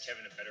she makes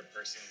Kevin a better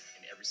person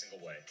in every single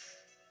way.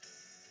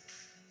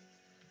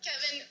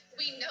 Kevin,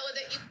 we know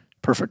that you...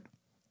 Perfect.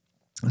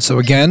 So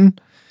again,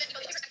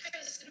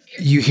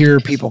 you hear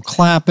people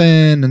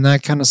clapping and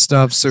that kind of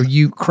stuff. So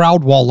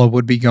crowd wallow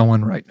would be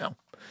going right now.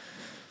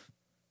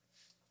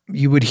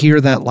 You would hear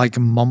that like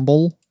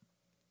mumble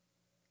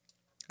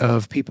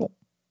of people.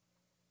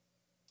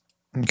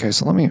 Okay,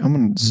 so I'm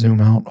going to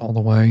zoom out all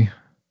the way.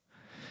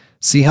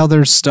 See how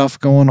there's stuff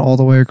going all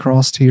the way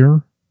across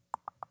here?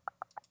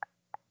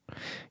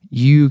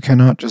 You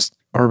cannot just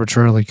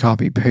arbitrarily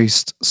copy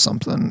paste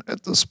something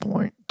at this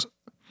point.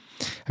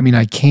 I mean,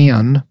 I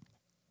can,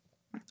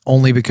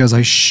 only because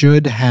I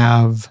should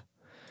have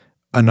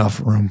enough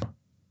room.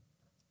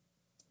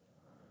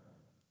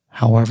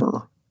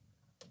 However,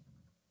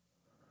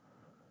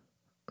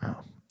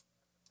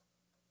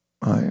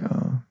 I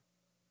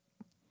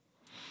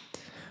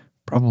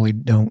probably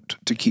don't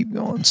to keep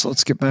going. So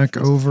let's get back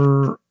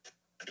over.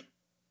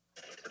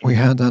 We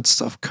had that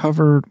stuff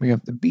covered. We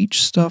have the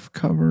beach stuff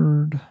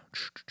covered.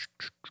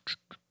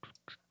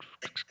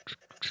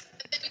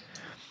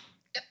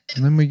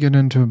 And then we get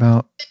into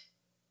about,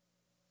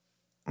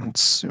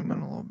 let's zoom in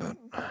a little bit.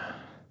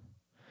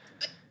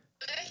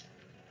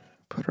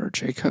 Put our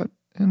J-cut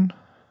in.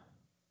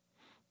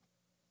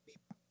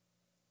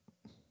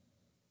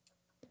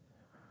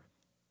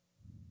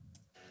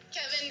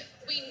 Kevin,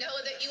 we know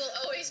that you will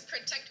always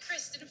protect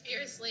Kristen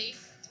fiercely,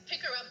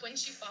 pick her up when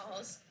she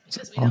falls,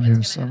 because we know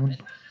it's going to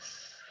happen,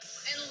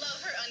 and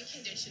love her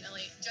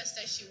unconditionally, just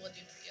as she will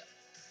do for you.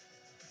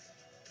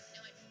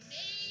 Now, I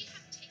may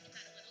have taken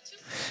that a little too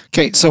far.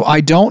 Okay, so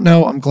I don't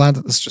know. I'm glad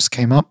that this just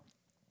came up.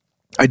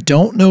 I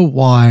don't know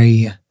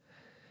why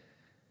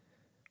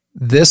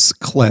this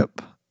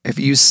clip, if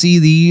you see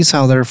these,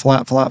 how they're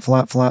flat, flat,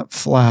 flat, flat,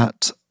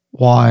 flat,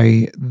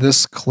 why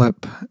this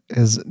clip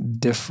is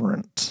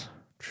different.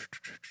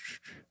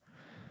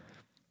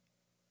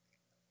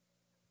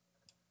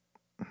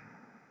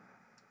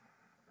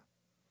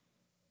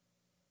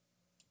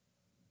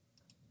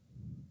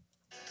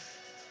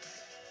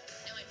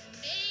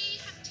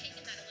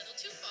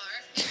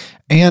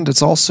 And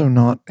it's also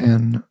not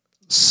in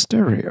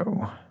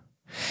stereo.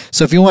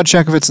 So if you want to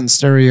check if it's in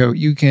stereo,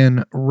 you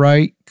can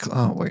wait.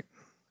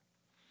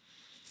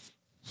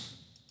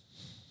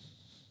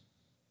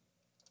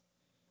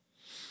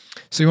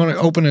 So you want to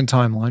open in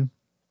timeline.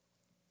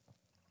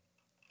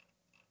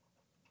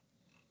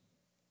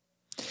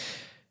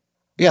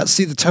 Yeah,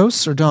 see, the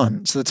toasts are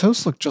done. So the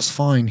toasts look just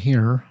fine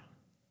here.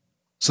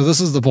 So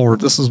this is the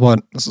board. This is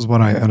what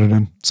I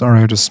edited.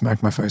 Sorry, I just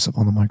smacked my face up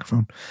on the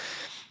microphone.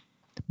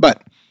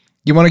 But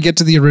you want to get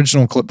to the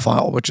original clip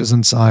file, which is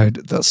inside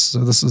this.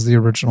 So this is the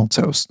original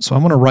toast. So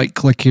I'm going to right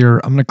click here.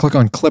 I'm going to click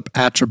on clip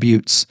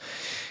attributes.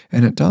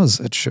 And it does.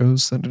 It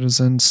shows that it is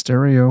in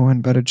stereo,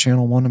 embedded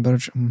channel 1,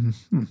 embedded.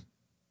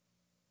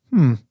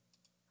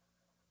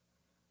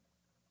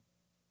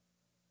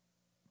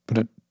 But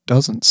it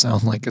doesn't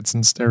sound like it's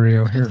in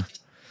stereo here.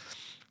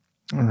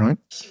 All right.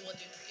 She will do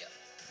for you.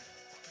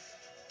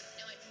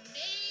 Now, I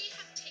may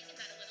have taken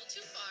that a little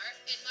too far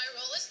in my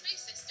role as big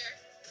sister,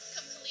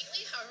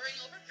 completely hovering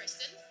over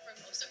Kristen for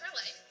most of her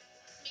life,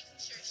 making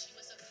sure she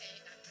was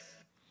okay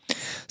after.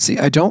 See,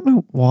 I don't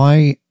know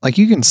why. Like,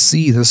 you can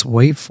see this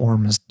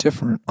waveform is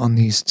different on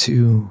these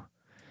two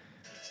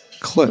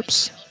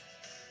clips.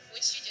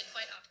 Which she did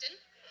quite often.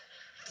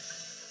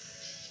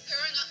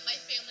 Growing up, my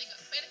family got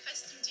quite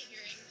accustomed to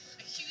hearing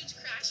a huge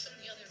crash from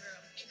the other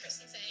room and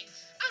Kristen saying,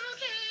 "I'm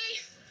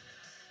okay."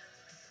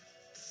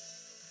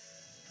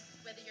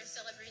 Whether you're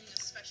celebrating a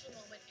special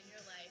moment in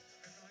your life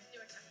or going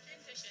through a tough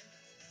transition,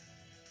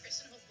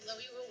 Kristen will blow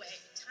you away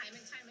time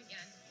and time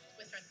again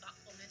with her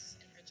thoughtfulness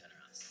and her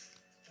generosity.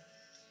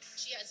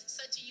 She has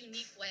such a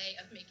unique way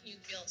of making you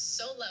feel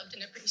so loved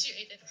and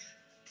appreciated.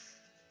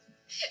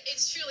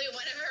 It's truly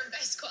one of her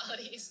best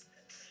qualities.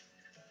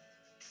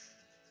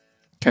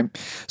 Okay,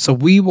 so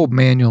we will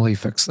manually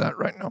fix that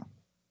right now.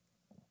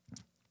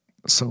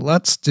 So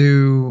let's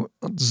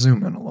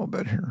zoom in a little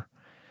bit here.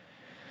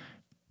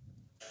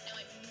 Now,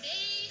 I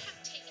may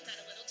have taken that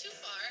a little too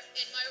far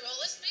in my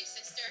role as big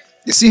sister.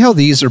 You see how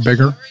these are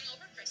bigger? Hovering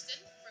over Kristen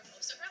for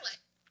most of her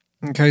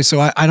life. Okay, so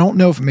I don't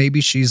know if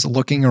maybe she's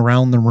looking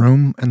around the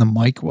room and the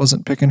mic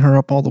wasn't picking her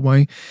up all the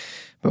way,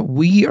 but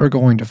we are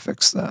going to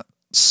fix that.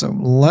 So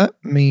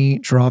let me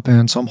drop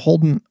in. So I'm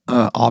holding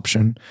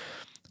Option.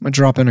 I'm going to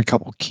drop in a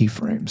couple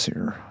keyframes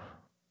here.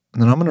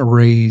 And then I'm going to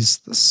raise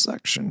this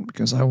section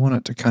because I want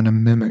it to kind of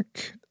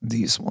mimic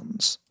these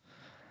ones.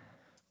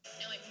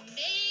 Now, I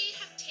may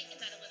have taken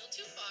that a little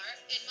too far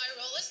in my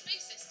role as big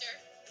sister,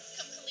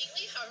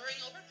 completely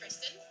hovering over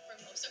Kristen for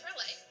most of her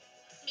life,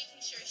 making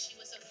sure she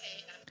was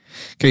okay after.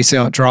 Okay, see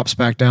how it drops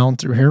back down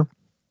through here?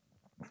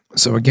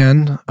 So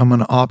again, I'm going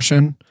to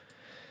Option,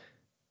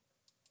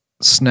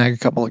 snag a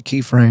couple of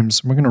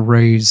keyframes. We're going to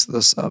raise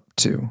this up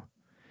too.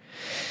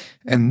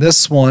 And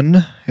this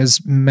one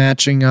is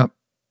matching up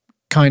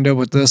kind of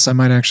with this. I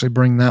might actually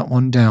bring that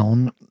one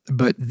down,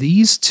 but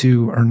these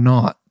two are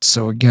not.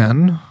 So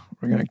again,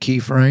 we're going to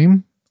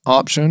keyframe,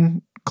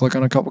 Option, click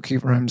on a couple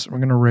keyframes. We're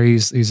going to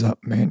raise these up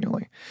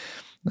manually.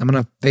 I'm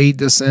going to fade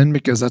this in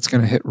because that's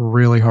going to hit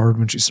really hard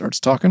when she starts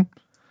talking.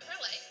 Her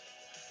life,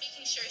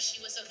 making sure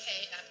she was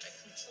okay after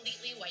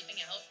completely wiping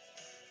out,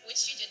 which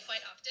she did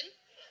quite often.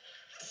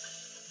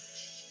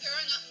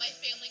 Growing up, my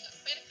family got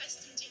quite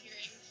accustomed to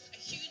hearing a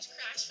huge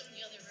crash from the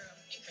other room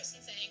and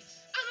Kristen saying,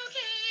 "I'm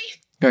okay."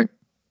 Okay.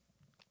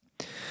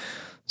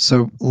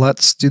 So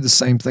let's do the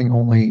same thing,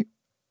 only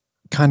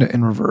kind of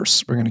in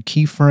reverse. We're going to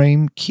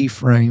keyframe,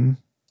 keyframe,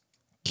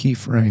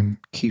 keyframe,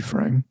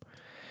 keyframe.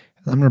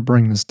 And I'm going to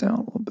bring this down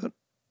a little bit.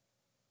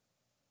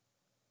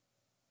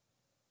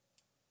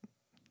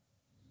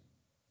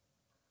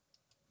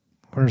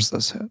 Where's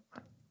this hit?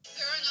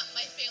 Growing up,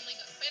 my family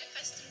got quite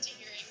accustomed to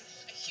hearing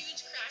a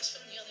huge crash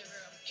from the other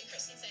room and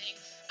Kristen saying,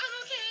 "I'm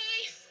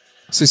okay."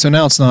 See, so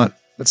now it's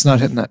not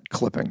hitting that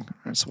clipping. All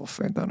right, so we'll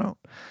fade that out.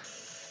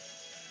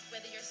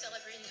 Whether you're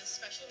celebrating a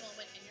special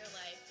moment in your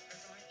life or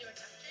going through a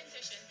tough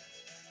transition,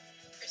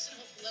 Kristen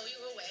will blow you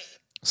away.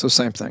 So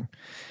same thing.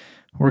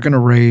 We're going to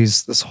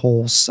raise this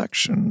whole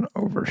section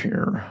over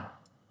here.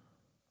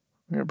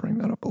 I'm going to bring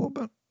that up a little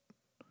bit.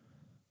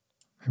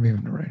 Maybe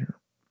even right here.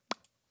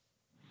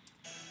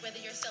 Whether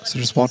you're So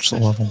just watch the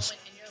levels.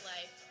 in your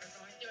life or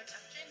going through a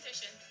tough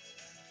transition,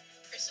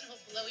 Kristen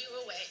will blow you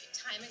away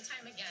time and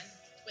time again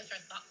with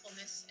her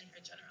thoughtfulness and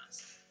her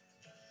generosity.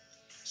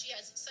 She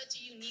has such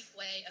a unique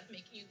way of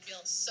making you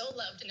feel so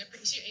loved and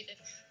appreciated.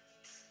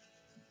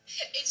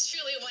 It's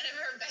truly one of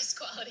her best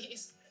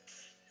qualities.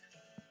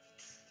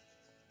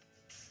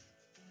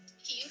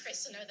 He and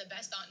Kristen are the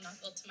best aunt and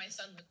uncle to my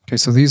son. Okay,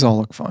 so these all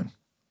look fine.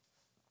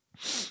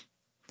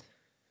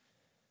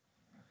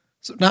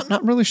 So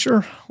not really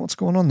sure what's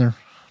going on there.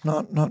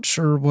 Not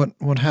sure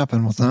what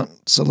happened with that.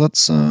 So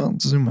let's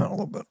zoom out a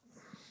little bit.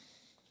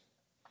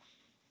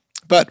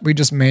 But we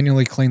just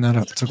manually cleaned that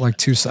up. It took like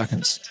 2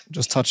 seconds.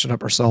 Just touched it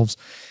up ourselves.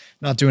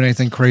 Not doing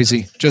anything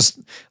crazy. Just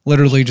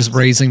literally just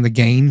raising the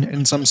gain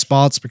in some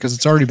spots because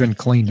it's already been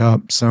cleaned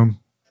up. So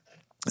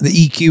the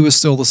EQ is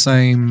still the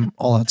same,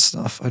 all that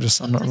stuff.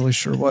 I'm not really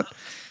sure what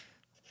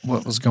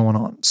was going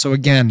on. So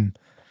again,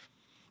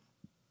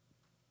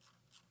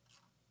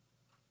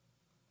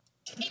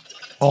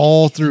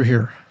 all through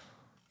here,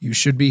 you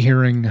should be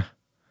hearing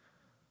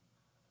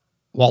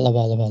walla,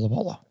 walla, walla,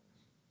 walla.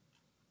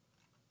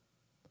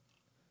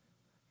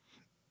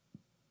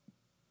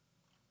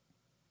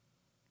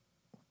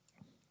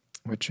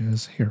 which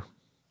is here.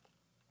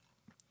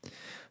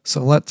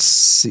 So let's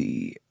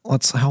see.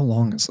 How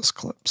long is this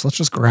clip? So let's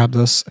just grab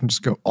this and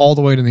just go all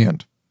the way to the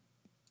end.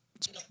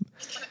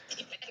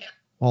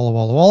 Walla,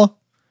 walla, walla.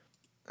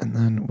 And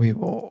then we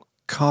will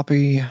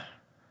copy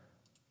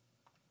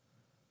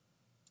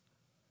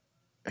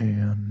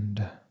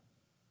and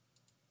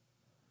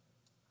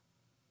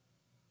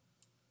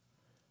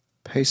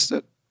paste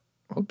it.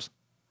 Oops.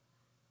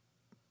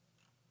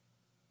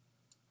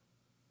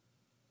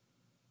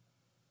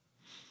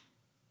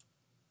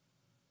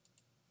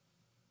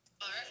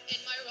 In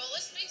my role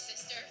as big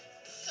sister,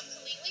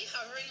 completely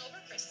hovering over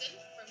Kristen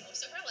for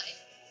most of her life,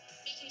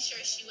 making sure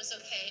she was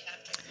okay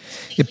after.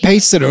 You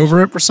pasted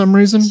over it for some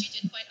reason,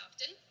 She did quite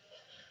often.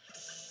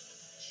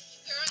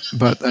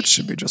 but that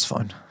should be just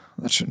fine.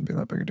 That shouldn't be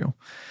that big a deal.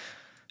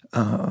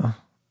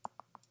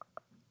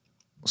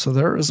 So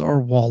there is our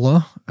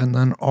walla, and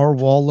then our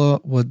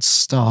walla would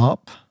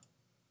stop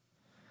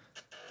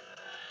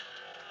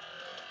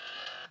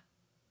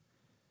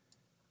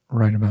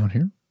right about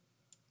here.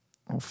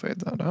 I'll fade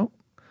that out.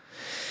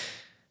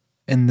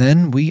 And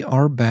then we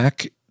are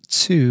back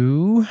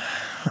to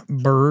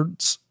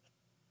birds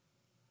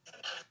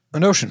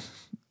and ocean.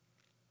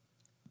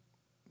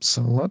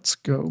 So let's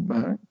go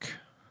back.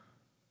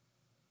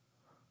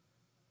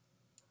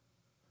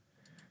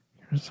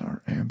 Here's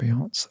our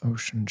ambience,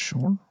 ocean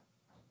shore.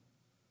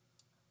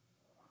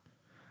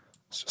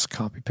 Let's just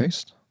copy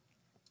paste.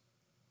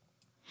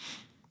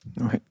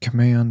 I'll hit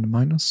Command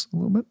minus a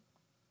little bit.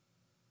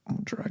 We'll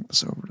drag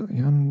this over to the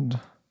end.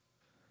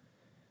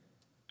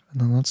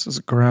 And then let's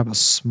just grab a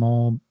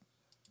small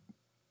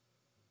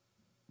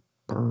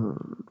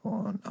bird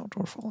one,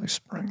 outdoor foley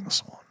spring,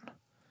 this one.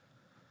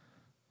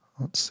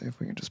 Let's see if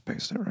we can just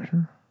paste it right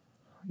here.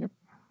 Yep.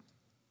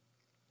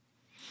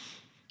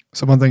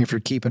 So one thing, if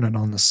you're keeping it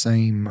on the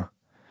same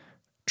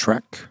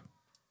track,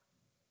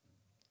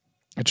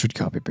 it should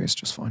copy paste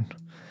just fine.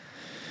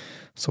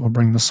 So we'll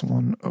bring this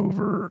one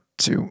over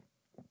to,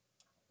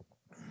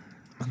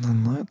 and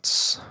then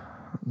let's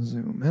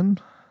zoom in.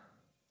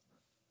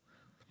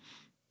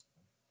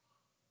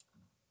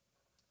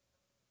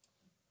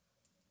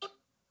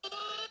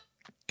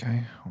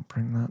 Okay, I'll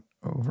bring that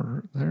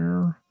over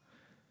there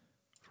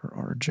for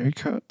our J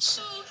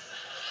cuts.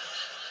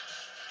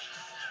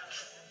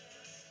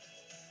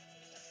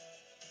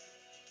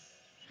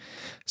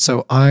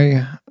 So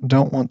I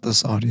don't want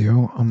this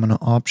audio. I'm going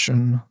to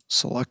option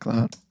select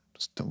that,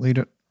 just delete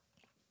it.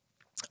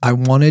 I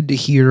wanted to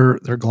hear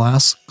their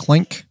glass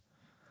clink.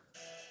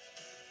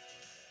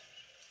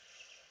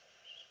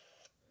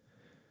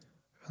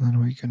 And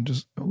then we can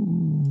just,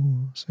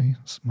 oh, see,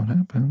 this is what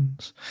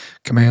happens.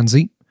 Command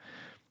Z.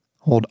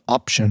 Hold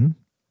Option,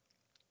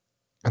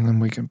 and then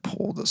we can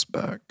pull this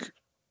back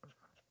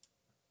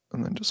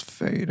and then just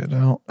fade it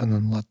out and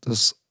then let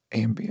this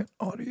ambient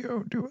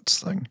audio do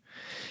its thing.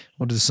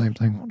 We'll do the same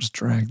thing. We'll just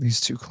drag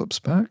these two clips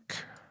back.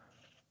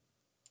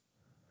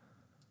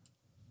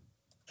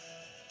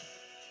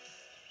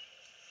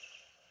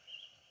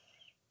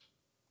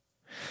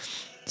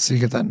 So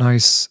you get that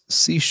nice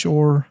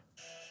seashore.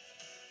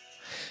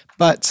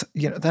 But,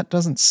 you know, that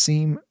doesn't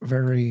seem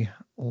very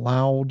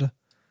loud.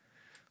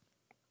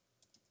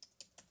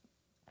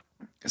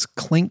 Is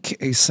clink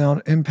a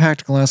sound?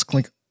 Impact, glass,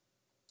 clink.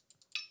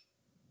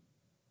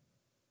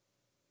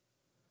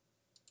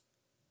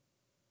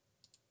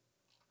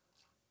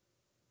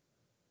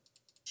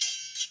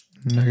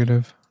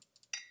 Negative.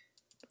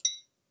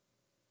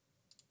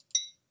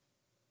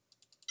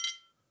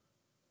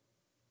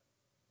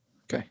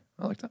 Okay,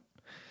 I like that.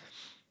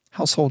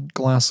 Household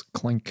glass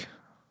clink.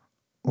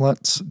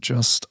 Let's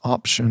just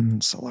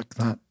option select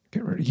that.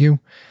 Get rid of you.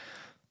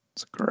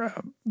 Let's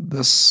grab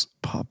this,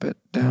 pop it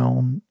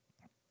down.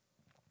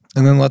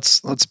 And then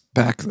let's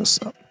back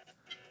this up.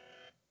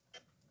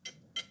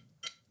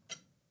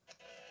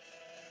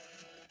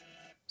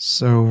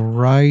 So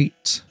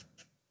right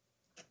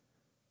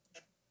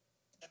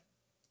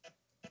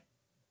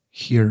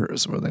here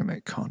is where they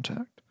make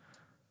contact.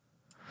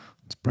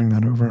 Let's bring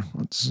that over.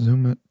 Let's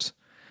zoom it.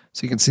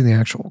 So you can see the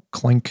actual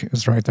clink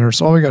is right there.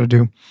 So all we got to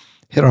do,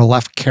 hit our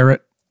left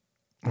caret,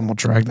 and we'll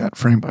drag that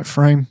frame by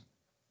frame.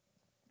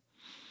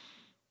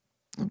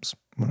 Oops,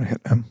 I'm going to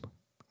hit M.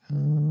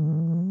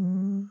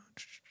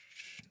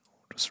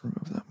 Just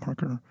remove that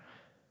marker.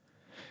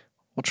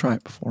 We'll try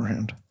it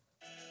beforehand.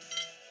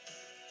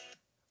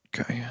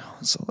 Okay,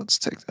 so let's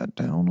take that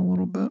down a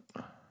little bit.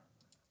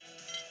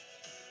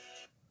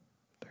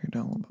 Take it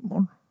down a little bit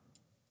more.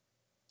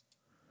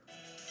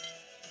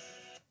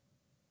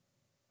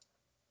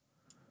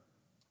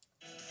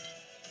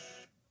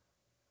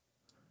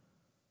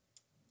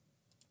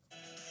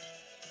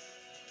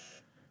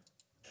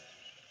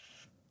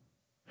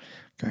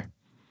 Okay.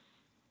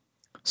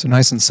 So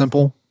nice and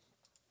simple.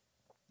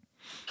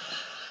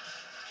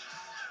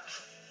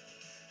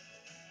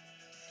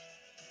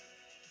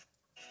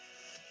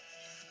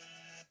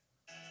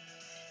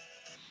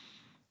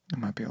 It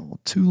might be a little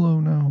too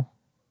low now.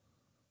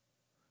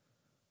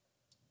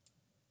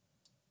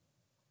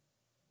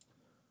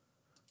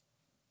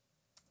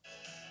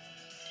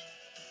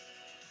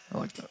 I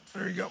like that.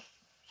 There you go.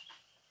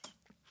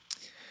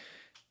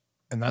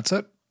 And that's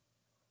it.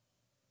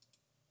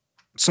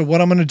 So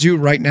what I'm going to do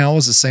right now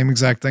is the same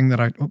exact thing that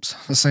I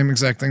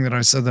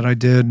said that I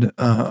did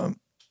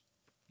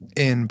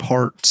in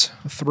part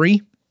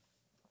 3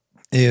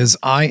 is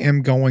I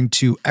am going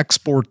to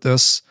export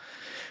this.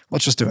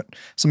 Let's just do it.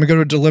 So I'm going to go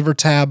to Deliver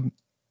tab.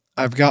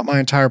 I've got my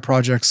entire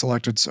project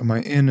selected. So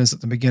my in is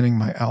at the beginning,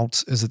 my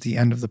out is at the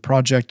end of the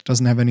project. It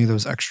doesn't have any of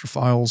those extra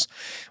files,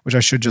 which I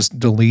should just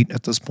delete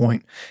at this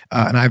point.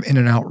 And I have in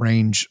and out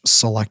range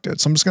selected.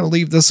 So I'm just going to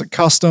leave this at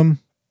custom.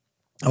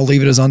 I'll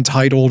leave it as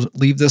untitled,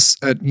 leave this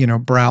at,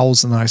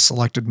 browse. And then I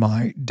selected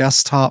my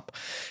desktop.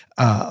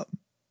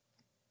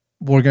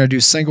 We're going to do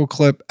single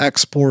clip,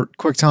 export,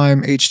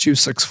 QuickTime,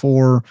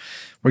 H.264.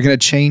 We're going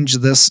to change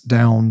this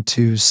down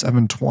to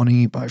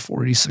 720 by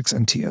 486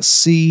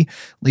 NTSC.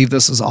 Leave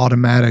this as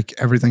automatic.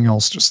 Everything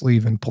else just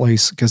leave in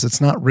place because it's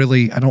not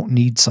really, I don't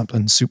need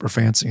something super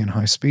fancy and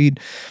high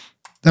speed.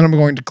 Then I'm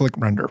going to click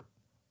render.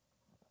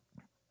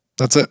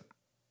 That's it.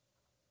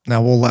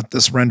 Now we'll let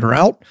this render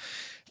out.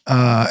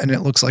 And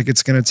it looks like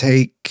it's going to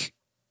take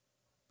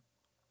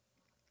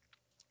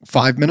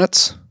 5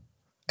 minutes.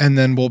 And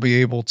then we'll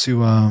be able to,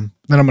 then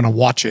I'm going to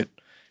watch it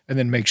and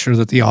then make sure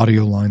that the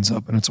audio lines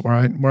up and it's where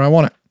I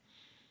want it.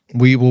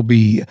 We will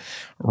be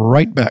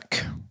right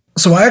back.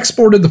 So I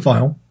exported the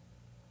file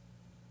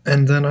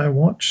and then I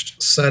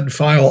watched said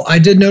file. I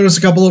did notice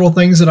a couple little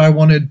things that I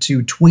wanted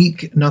to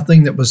tweak.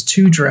 Nothing that was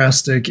too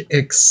drastic,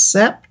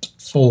 except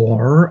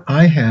for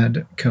I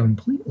had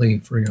completely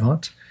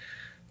forgot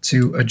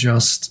to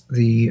adjust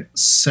the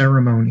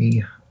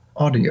ceremony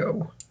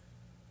audio.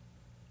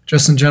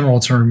 Just in general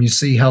term, you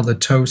see how the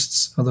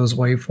toasts of those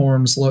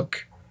waveforms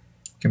look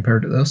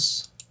compared to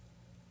this.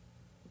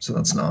 So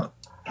that's not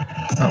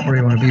where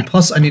you want to be.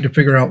 Plus, I need to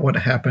figure out what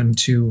happened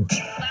to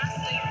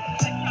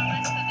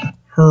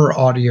her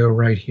audio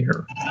right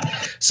here.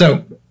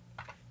 So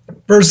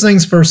first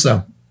things first,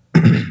 though.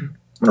 I'm going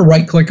to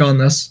right-click on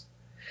this,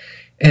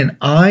 and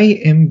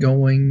I am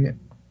going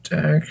to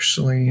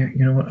actually,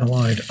 you know what, I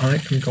lied. I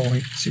am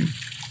going to...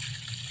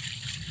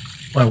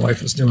 My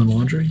wife is doing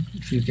laundry.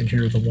 If you can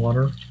hear the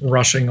water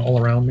rushing all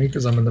around me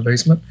because I'm in the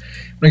basement.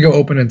 I'm going to go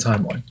open in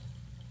timeline.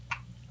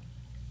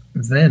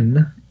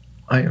 Then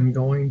I am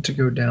going to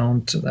go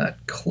down to that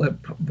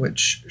clip,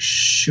 which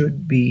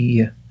should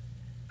be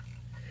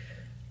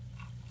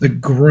the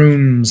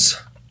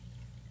groom's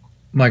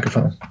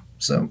microphone.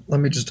 So let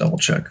me just double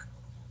check.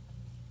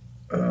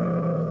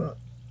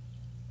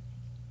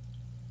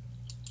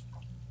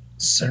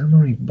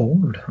 Ceremony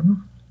board, huh?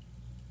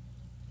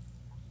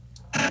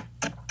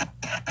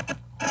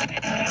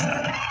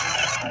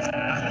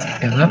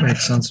 Yeah, that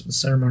makes sense with the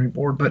ceremony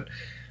board, but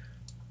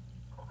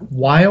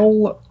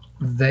while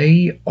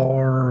they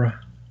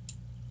are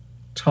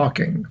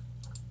talking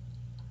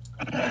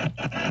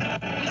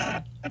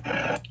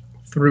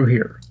through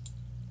here,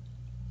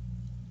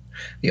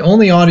 the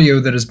only audio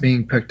that is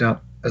being picked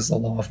up is the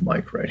lav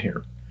mic right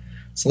here.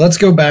 So let's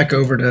go back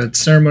over to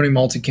ceremony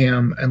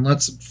multicam and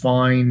let's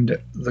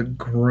find the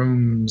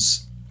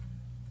groom's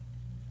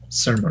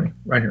ceremony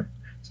right here.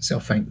 So see how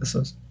faint this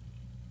is?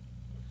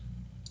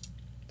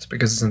 It's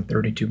because it's in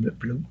 32-bit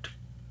bloat.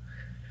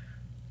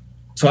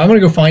 So I'm going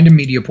to go find a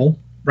media pool.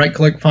 Right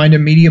click, find a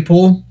media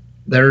pool.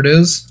 There it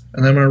is.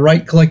 And then I'm going to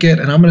right click it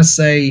and I'm going to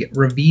say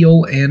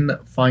reveal in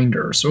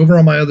Finder. So over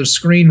on my other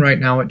screen right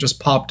now, it just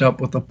popped up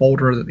with the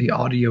folder that the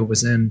audio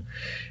was in.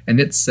 And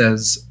it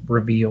says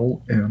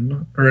reveal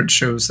in, or it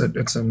shows that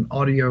it's an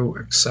audio,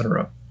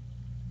 etc.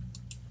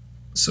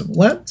 So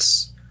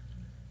let's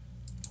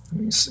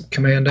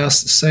Command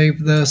S to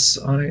save this.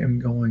 I am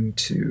going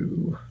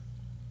to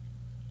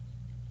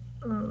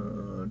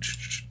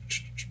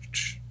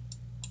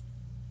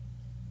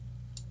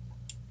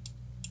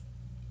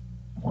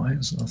why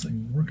is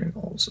nothing working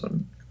all of a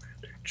sudden?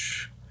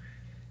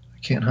 I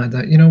can't hide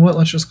that. You know what?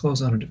 Let's just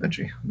close out of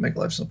DaVinci. Make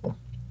life simple.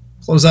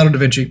 Close out of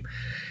DaVinci.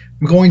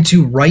 I'm going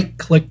to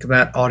right-click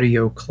that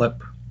audio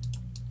clip.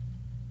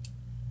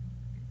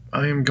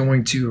 I am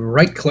going to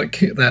right-click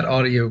that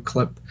audio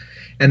clip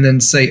and then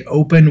say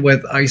open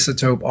with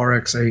Isotope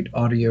RX8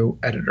 audio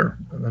editor.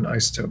 And then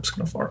Isotope's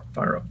going to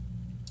fire up.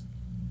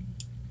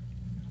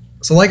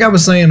 So like I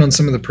was saying on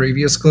some of the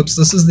previous clips,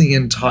 this is the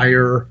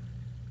entire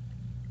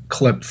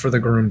clip for the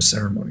groom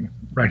ceremony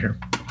right here.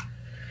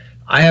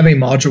 I have a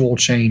module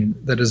chain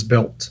that is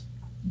built.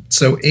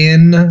 So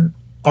in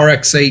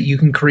RX8, you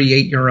can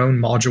create your own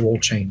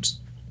module chains.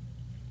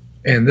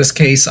 In this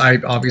case, I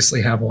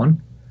obviously have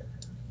one,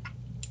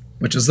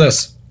 which is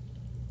this.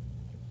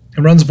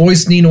 It runs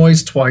voice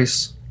denoise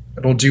twice.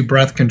 It'll do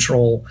breath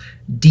control,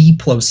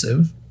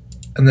 deplosive,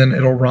 and then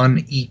it'll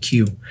run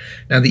EQ.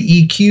 Now the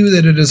EQ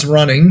that it is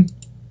running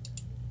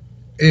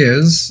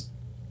is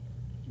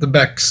the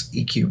Beck's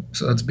EQ.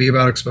 So that's Be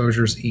About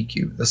Exposure's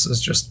EQ. This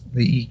is just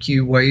the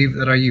EQ wave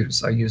that I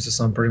use. I use this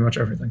on pretty much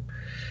everything.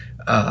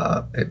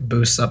 It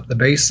boosts up the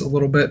bass a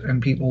little bit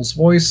in people's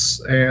voice,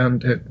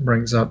 and it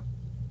brings up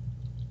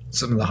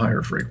some of the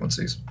higher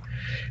frequencies.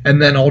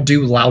 And then I'll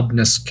do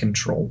loudness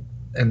control.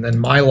 And then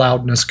my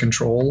loudness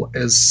control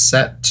is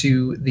set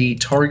to the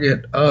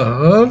target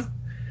of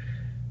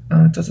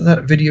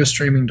video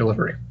streaming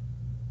delivery.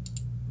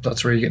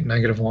 That's where you get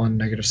 -1,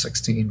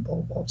 -16, blah,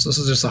 blah, blah. So this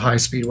is just a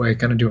high-speed way of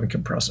kind of doing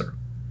compressor.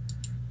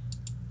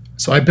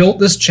 So I built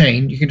this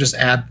chain. You can just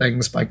add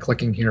things by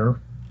clicking here.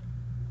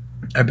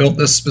 I built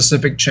this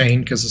specific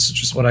chain because this is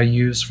just what I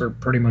use for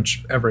pretty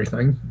much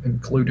everything,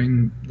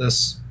 including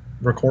this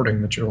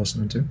recording that you're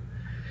listening to.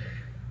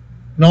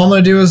 And all I'm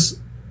going to do is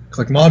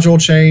click module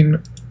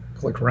chain,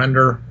 click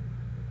render,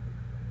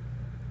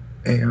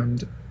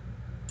 and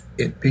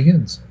it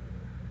begins.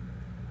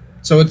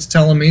 So it's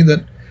telling me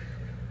that,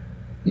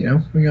 you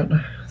know, we got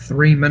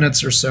 3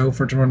 minutes or so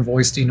for it to run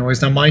voice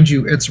denoise. Now, mind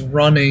you, it's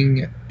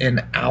running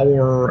an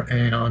hour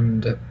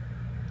and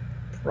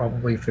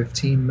probably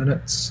 15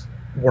 minutes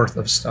worth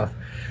of stuff.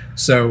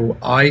 So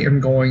I am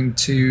going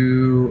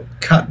to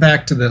cut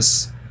back to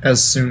this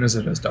as soon as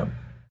it is done.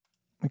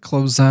 Let me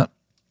close that.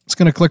 It's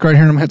going to click right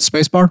here and I'm going to hit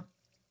spacebar.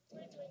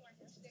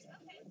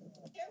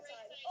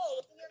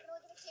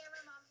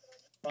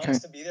 Okay.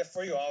 To be there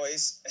for you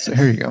always. So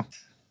here you go.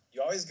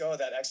 You always go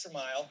that extra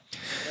mile,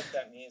 even if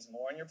that means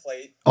more on your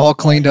plate. All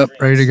cleaned up,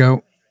 ready to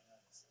go.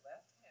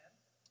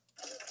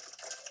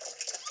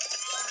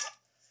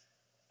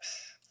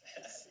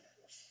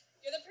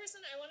 You're the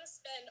person I want to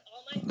spend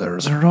all my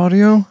There's her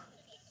audio.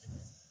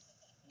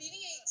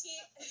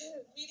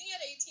 meeting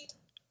at 18.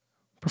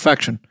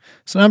 Perfection.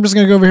 So now I'm just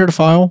going to go over here to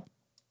File,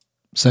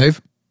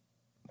 Save.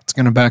 It's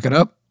going to back it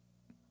up.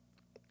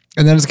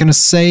 And then it's going to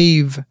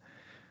save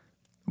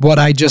what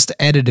I just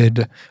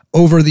edited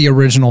over the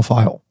original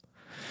file.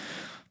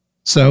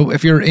 So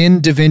if you're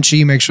in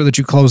DaVinci, make sure that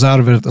you close out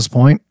of it at this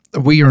point.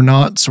 We are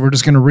not, so we're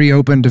just going to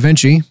reopen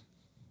DaVinci.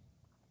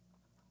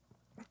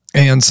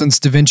 And since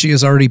DaVinci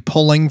is already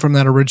pulling from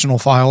that original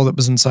file that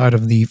was inside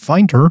of the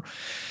Finder,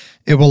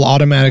 it will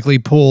automatically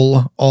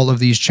pull all of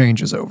these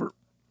changes over.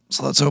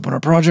 So let's open our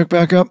project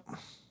back up.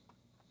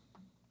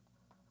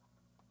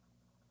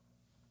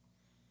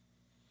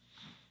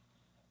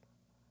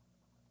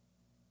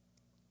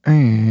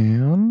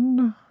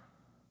 And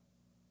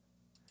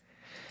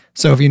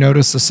so if you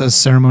notice, this says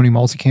Ceremony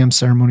Multicam,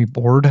 Ceremony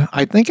Board.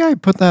 I think I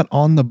put that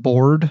on the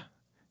board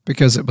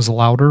because it was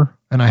louder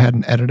and I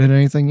hadn't edited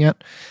anything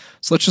yet.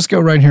 So let's just go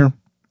right here.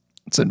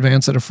 Let's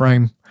advance it a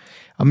frame.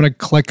 I'm going to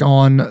click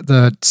on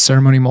the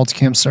Ceremony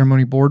Multicam,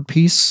 Ceremony Board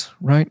piece,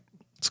 right?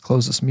 Let's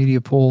close this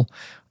media pool,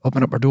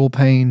 open up our dual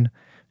pane,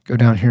 go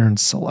down here and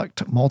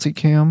select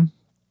Multicam.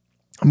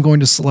 I'm going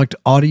to select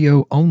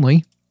Audio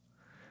Only,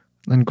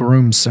 then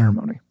Groom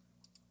Ceremony.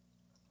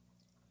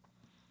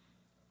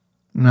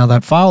 Now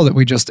that file that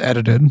we just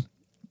edited,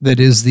 that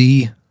is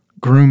the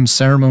Groom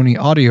Ceremony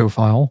audio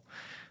file,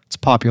 it's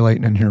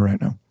populating in here right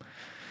now.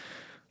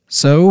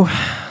 So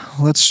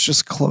let's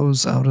just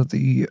close out of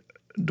the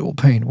dual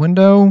pane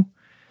window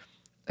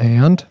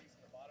and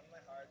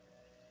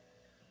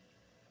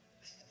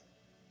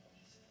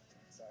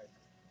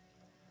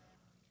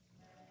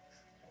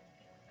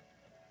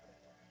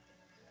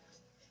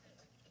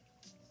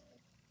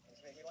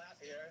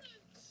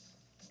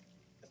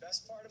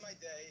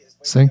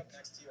see,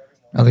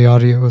 now the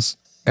audio is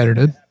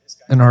edited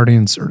and already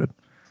inserted.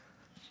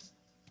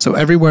 So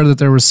everywhere that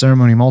there was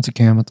Ceremony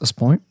Multicam at this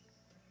point.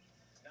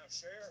 Now,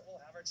 sure, we'll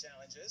have our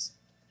challenges,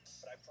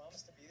 but I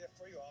promise to be there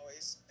for you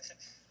always and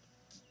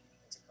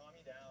to calm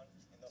you down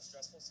in those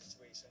stressful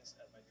situations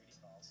as my duty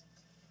calls.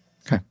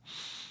 Okay,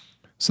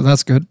 so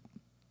that's good.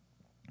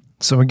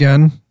 So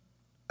again,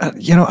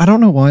 you know, I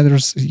don't know why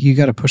you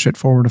got to push it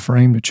forward a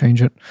frame to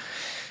change it.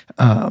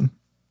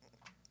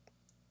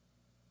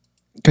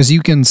 Because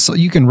you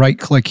can right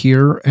click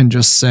here and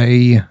just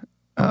say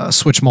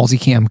switch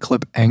multicam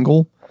clip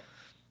angle.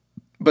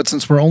 But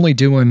since we're only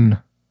doing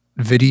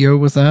video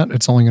with that,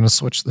 it's only going to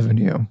switch the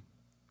video.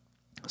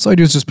 So all I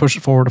do is just push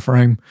it forward a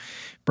frame,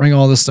 bring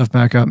all this stuff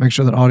back up, make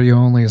sure that audio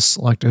only is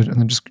selected,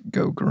 and then just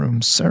go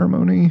Groom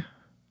Ceremony.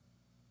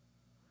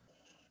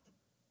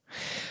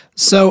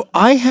 So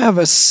I have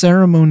a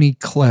ceremony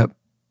clip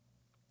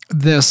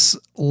this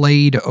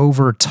laid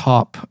over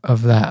top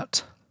of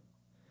that.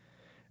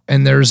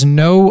 And there's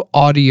no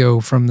audio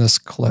from this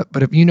clip.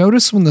 But if you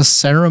notice when the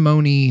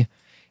ceremony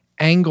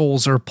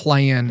angles are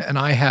playing and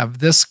I have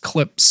this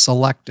clip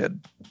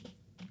selected,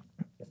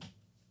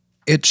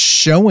 it's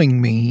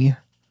showing me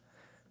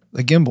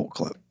the gimbal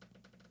clip.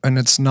 And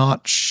it's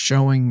not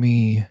showing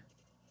me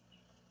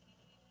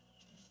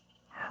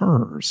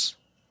hers.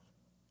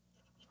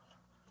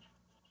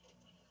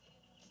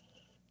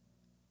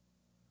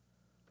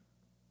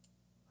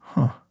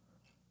 Huh.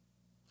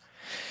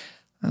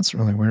 That's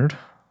really weird.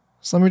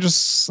 So let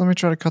me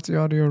try to cut the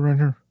audio right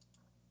here.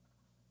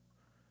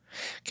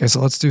 Okay, so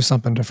let's do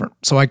something different.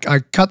 So I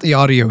cut the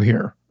audio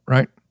here,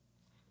 right?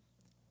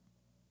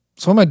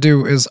 So what I'm gonna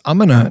do is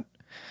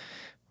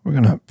we're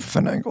gonna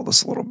finagle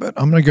this a little bit.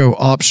 I'm gonna go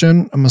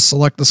Option, I'm gonna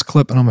select this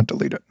clip and I'm gonna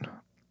delete it.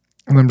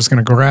 And I'm just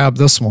gonna grab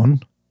this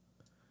one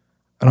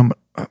and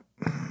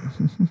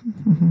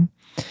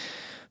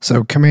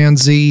so Command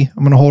Z,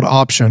 I'm gonna hold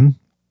Option,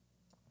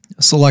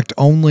 select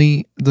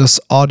only this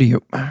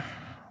audio.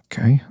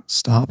 Okay,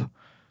 stop.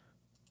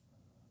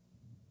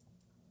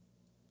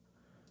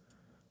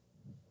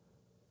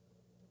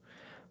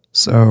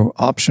 So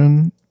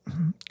option,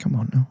 come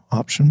on now,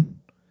 option,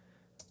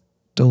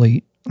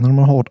 delete, and then I'm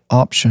going to hold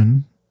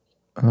option,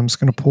 and I'm just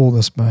going to pull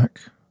this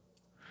back.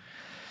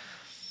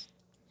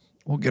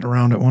 We'll get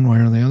around it one way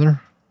or the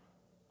other.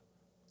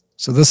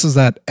 So this is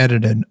that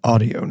edited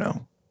audio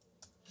now.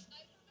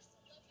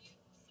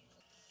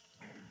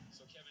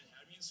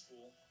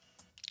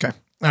 Okay.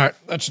 All right.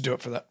 That should do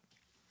it for that.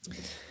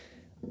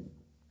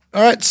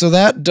 All right. So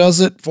that does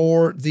it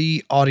for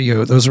the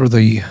audio. Those were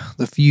the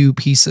few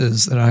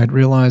pieces that I had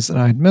realized that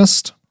I had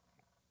missed.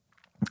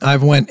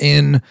 I've went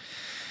in,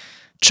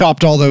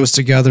 chopped all those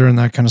together and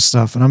that kind of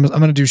stuff. And I'm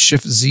going to do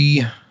Shift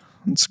Z.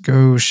 Let's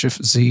go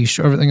Shift Z,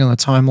 show everything on the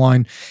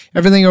timeline.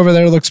 Everything over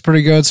there looks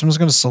pretty good. So I'm just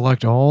going to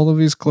select all of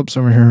these clips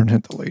over here and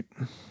hit delete.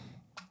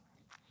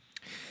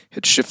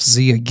 Hit Shift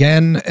Z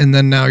again. And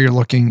then now you're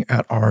looking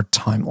at our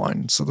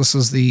timeline. So this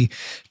is the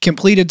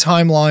completed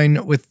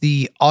timeline with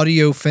the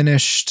audio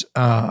finished.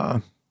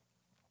 So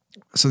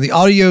the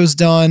audio's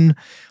done.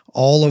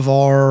 All of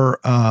our,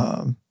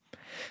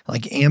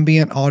 like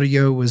ambient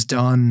audio was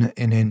done.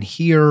 And in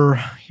here,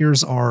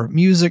 here's our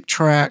music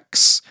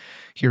tracks.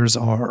 Here's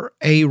our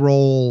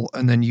A-roll,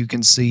 and then you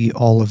can see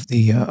all of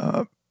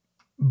the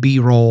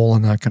B-roll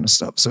and that kind of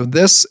stuff. So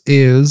this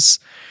is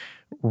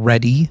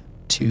ready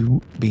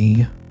to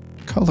be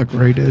color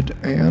graded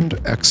and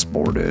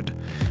exported.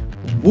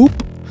 Whoop.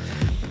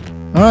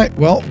 All right,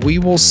 well, we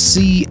will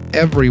see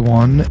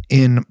everyone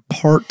in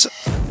part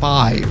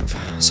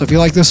 5. So if you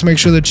like this, make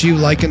sure that you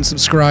like and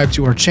subscribe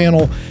to our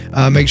channel.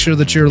 Make sure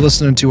that you're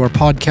listening to our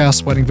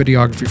podcast, Wedding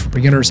Videography for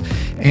Beginners.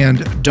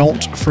 And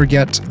don't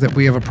forget that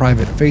we have a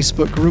private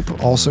Facebook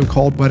group, also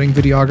called Wedding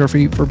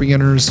Videography for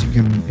Beginners. You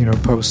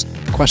can, post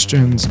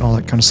questions and all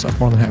that kind of stuff.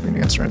 More than happy to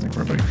answer anything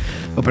for everybody.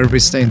 Hope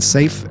everybody's staying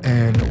safe,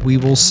 and we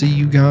will see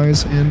you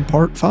guys in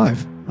part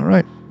 5. All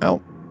right,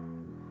 out.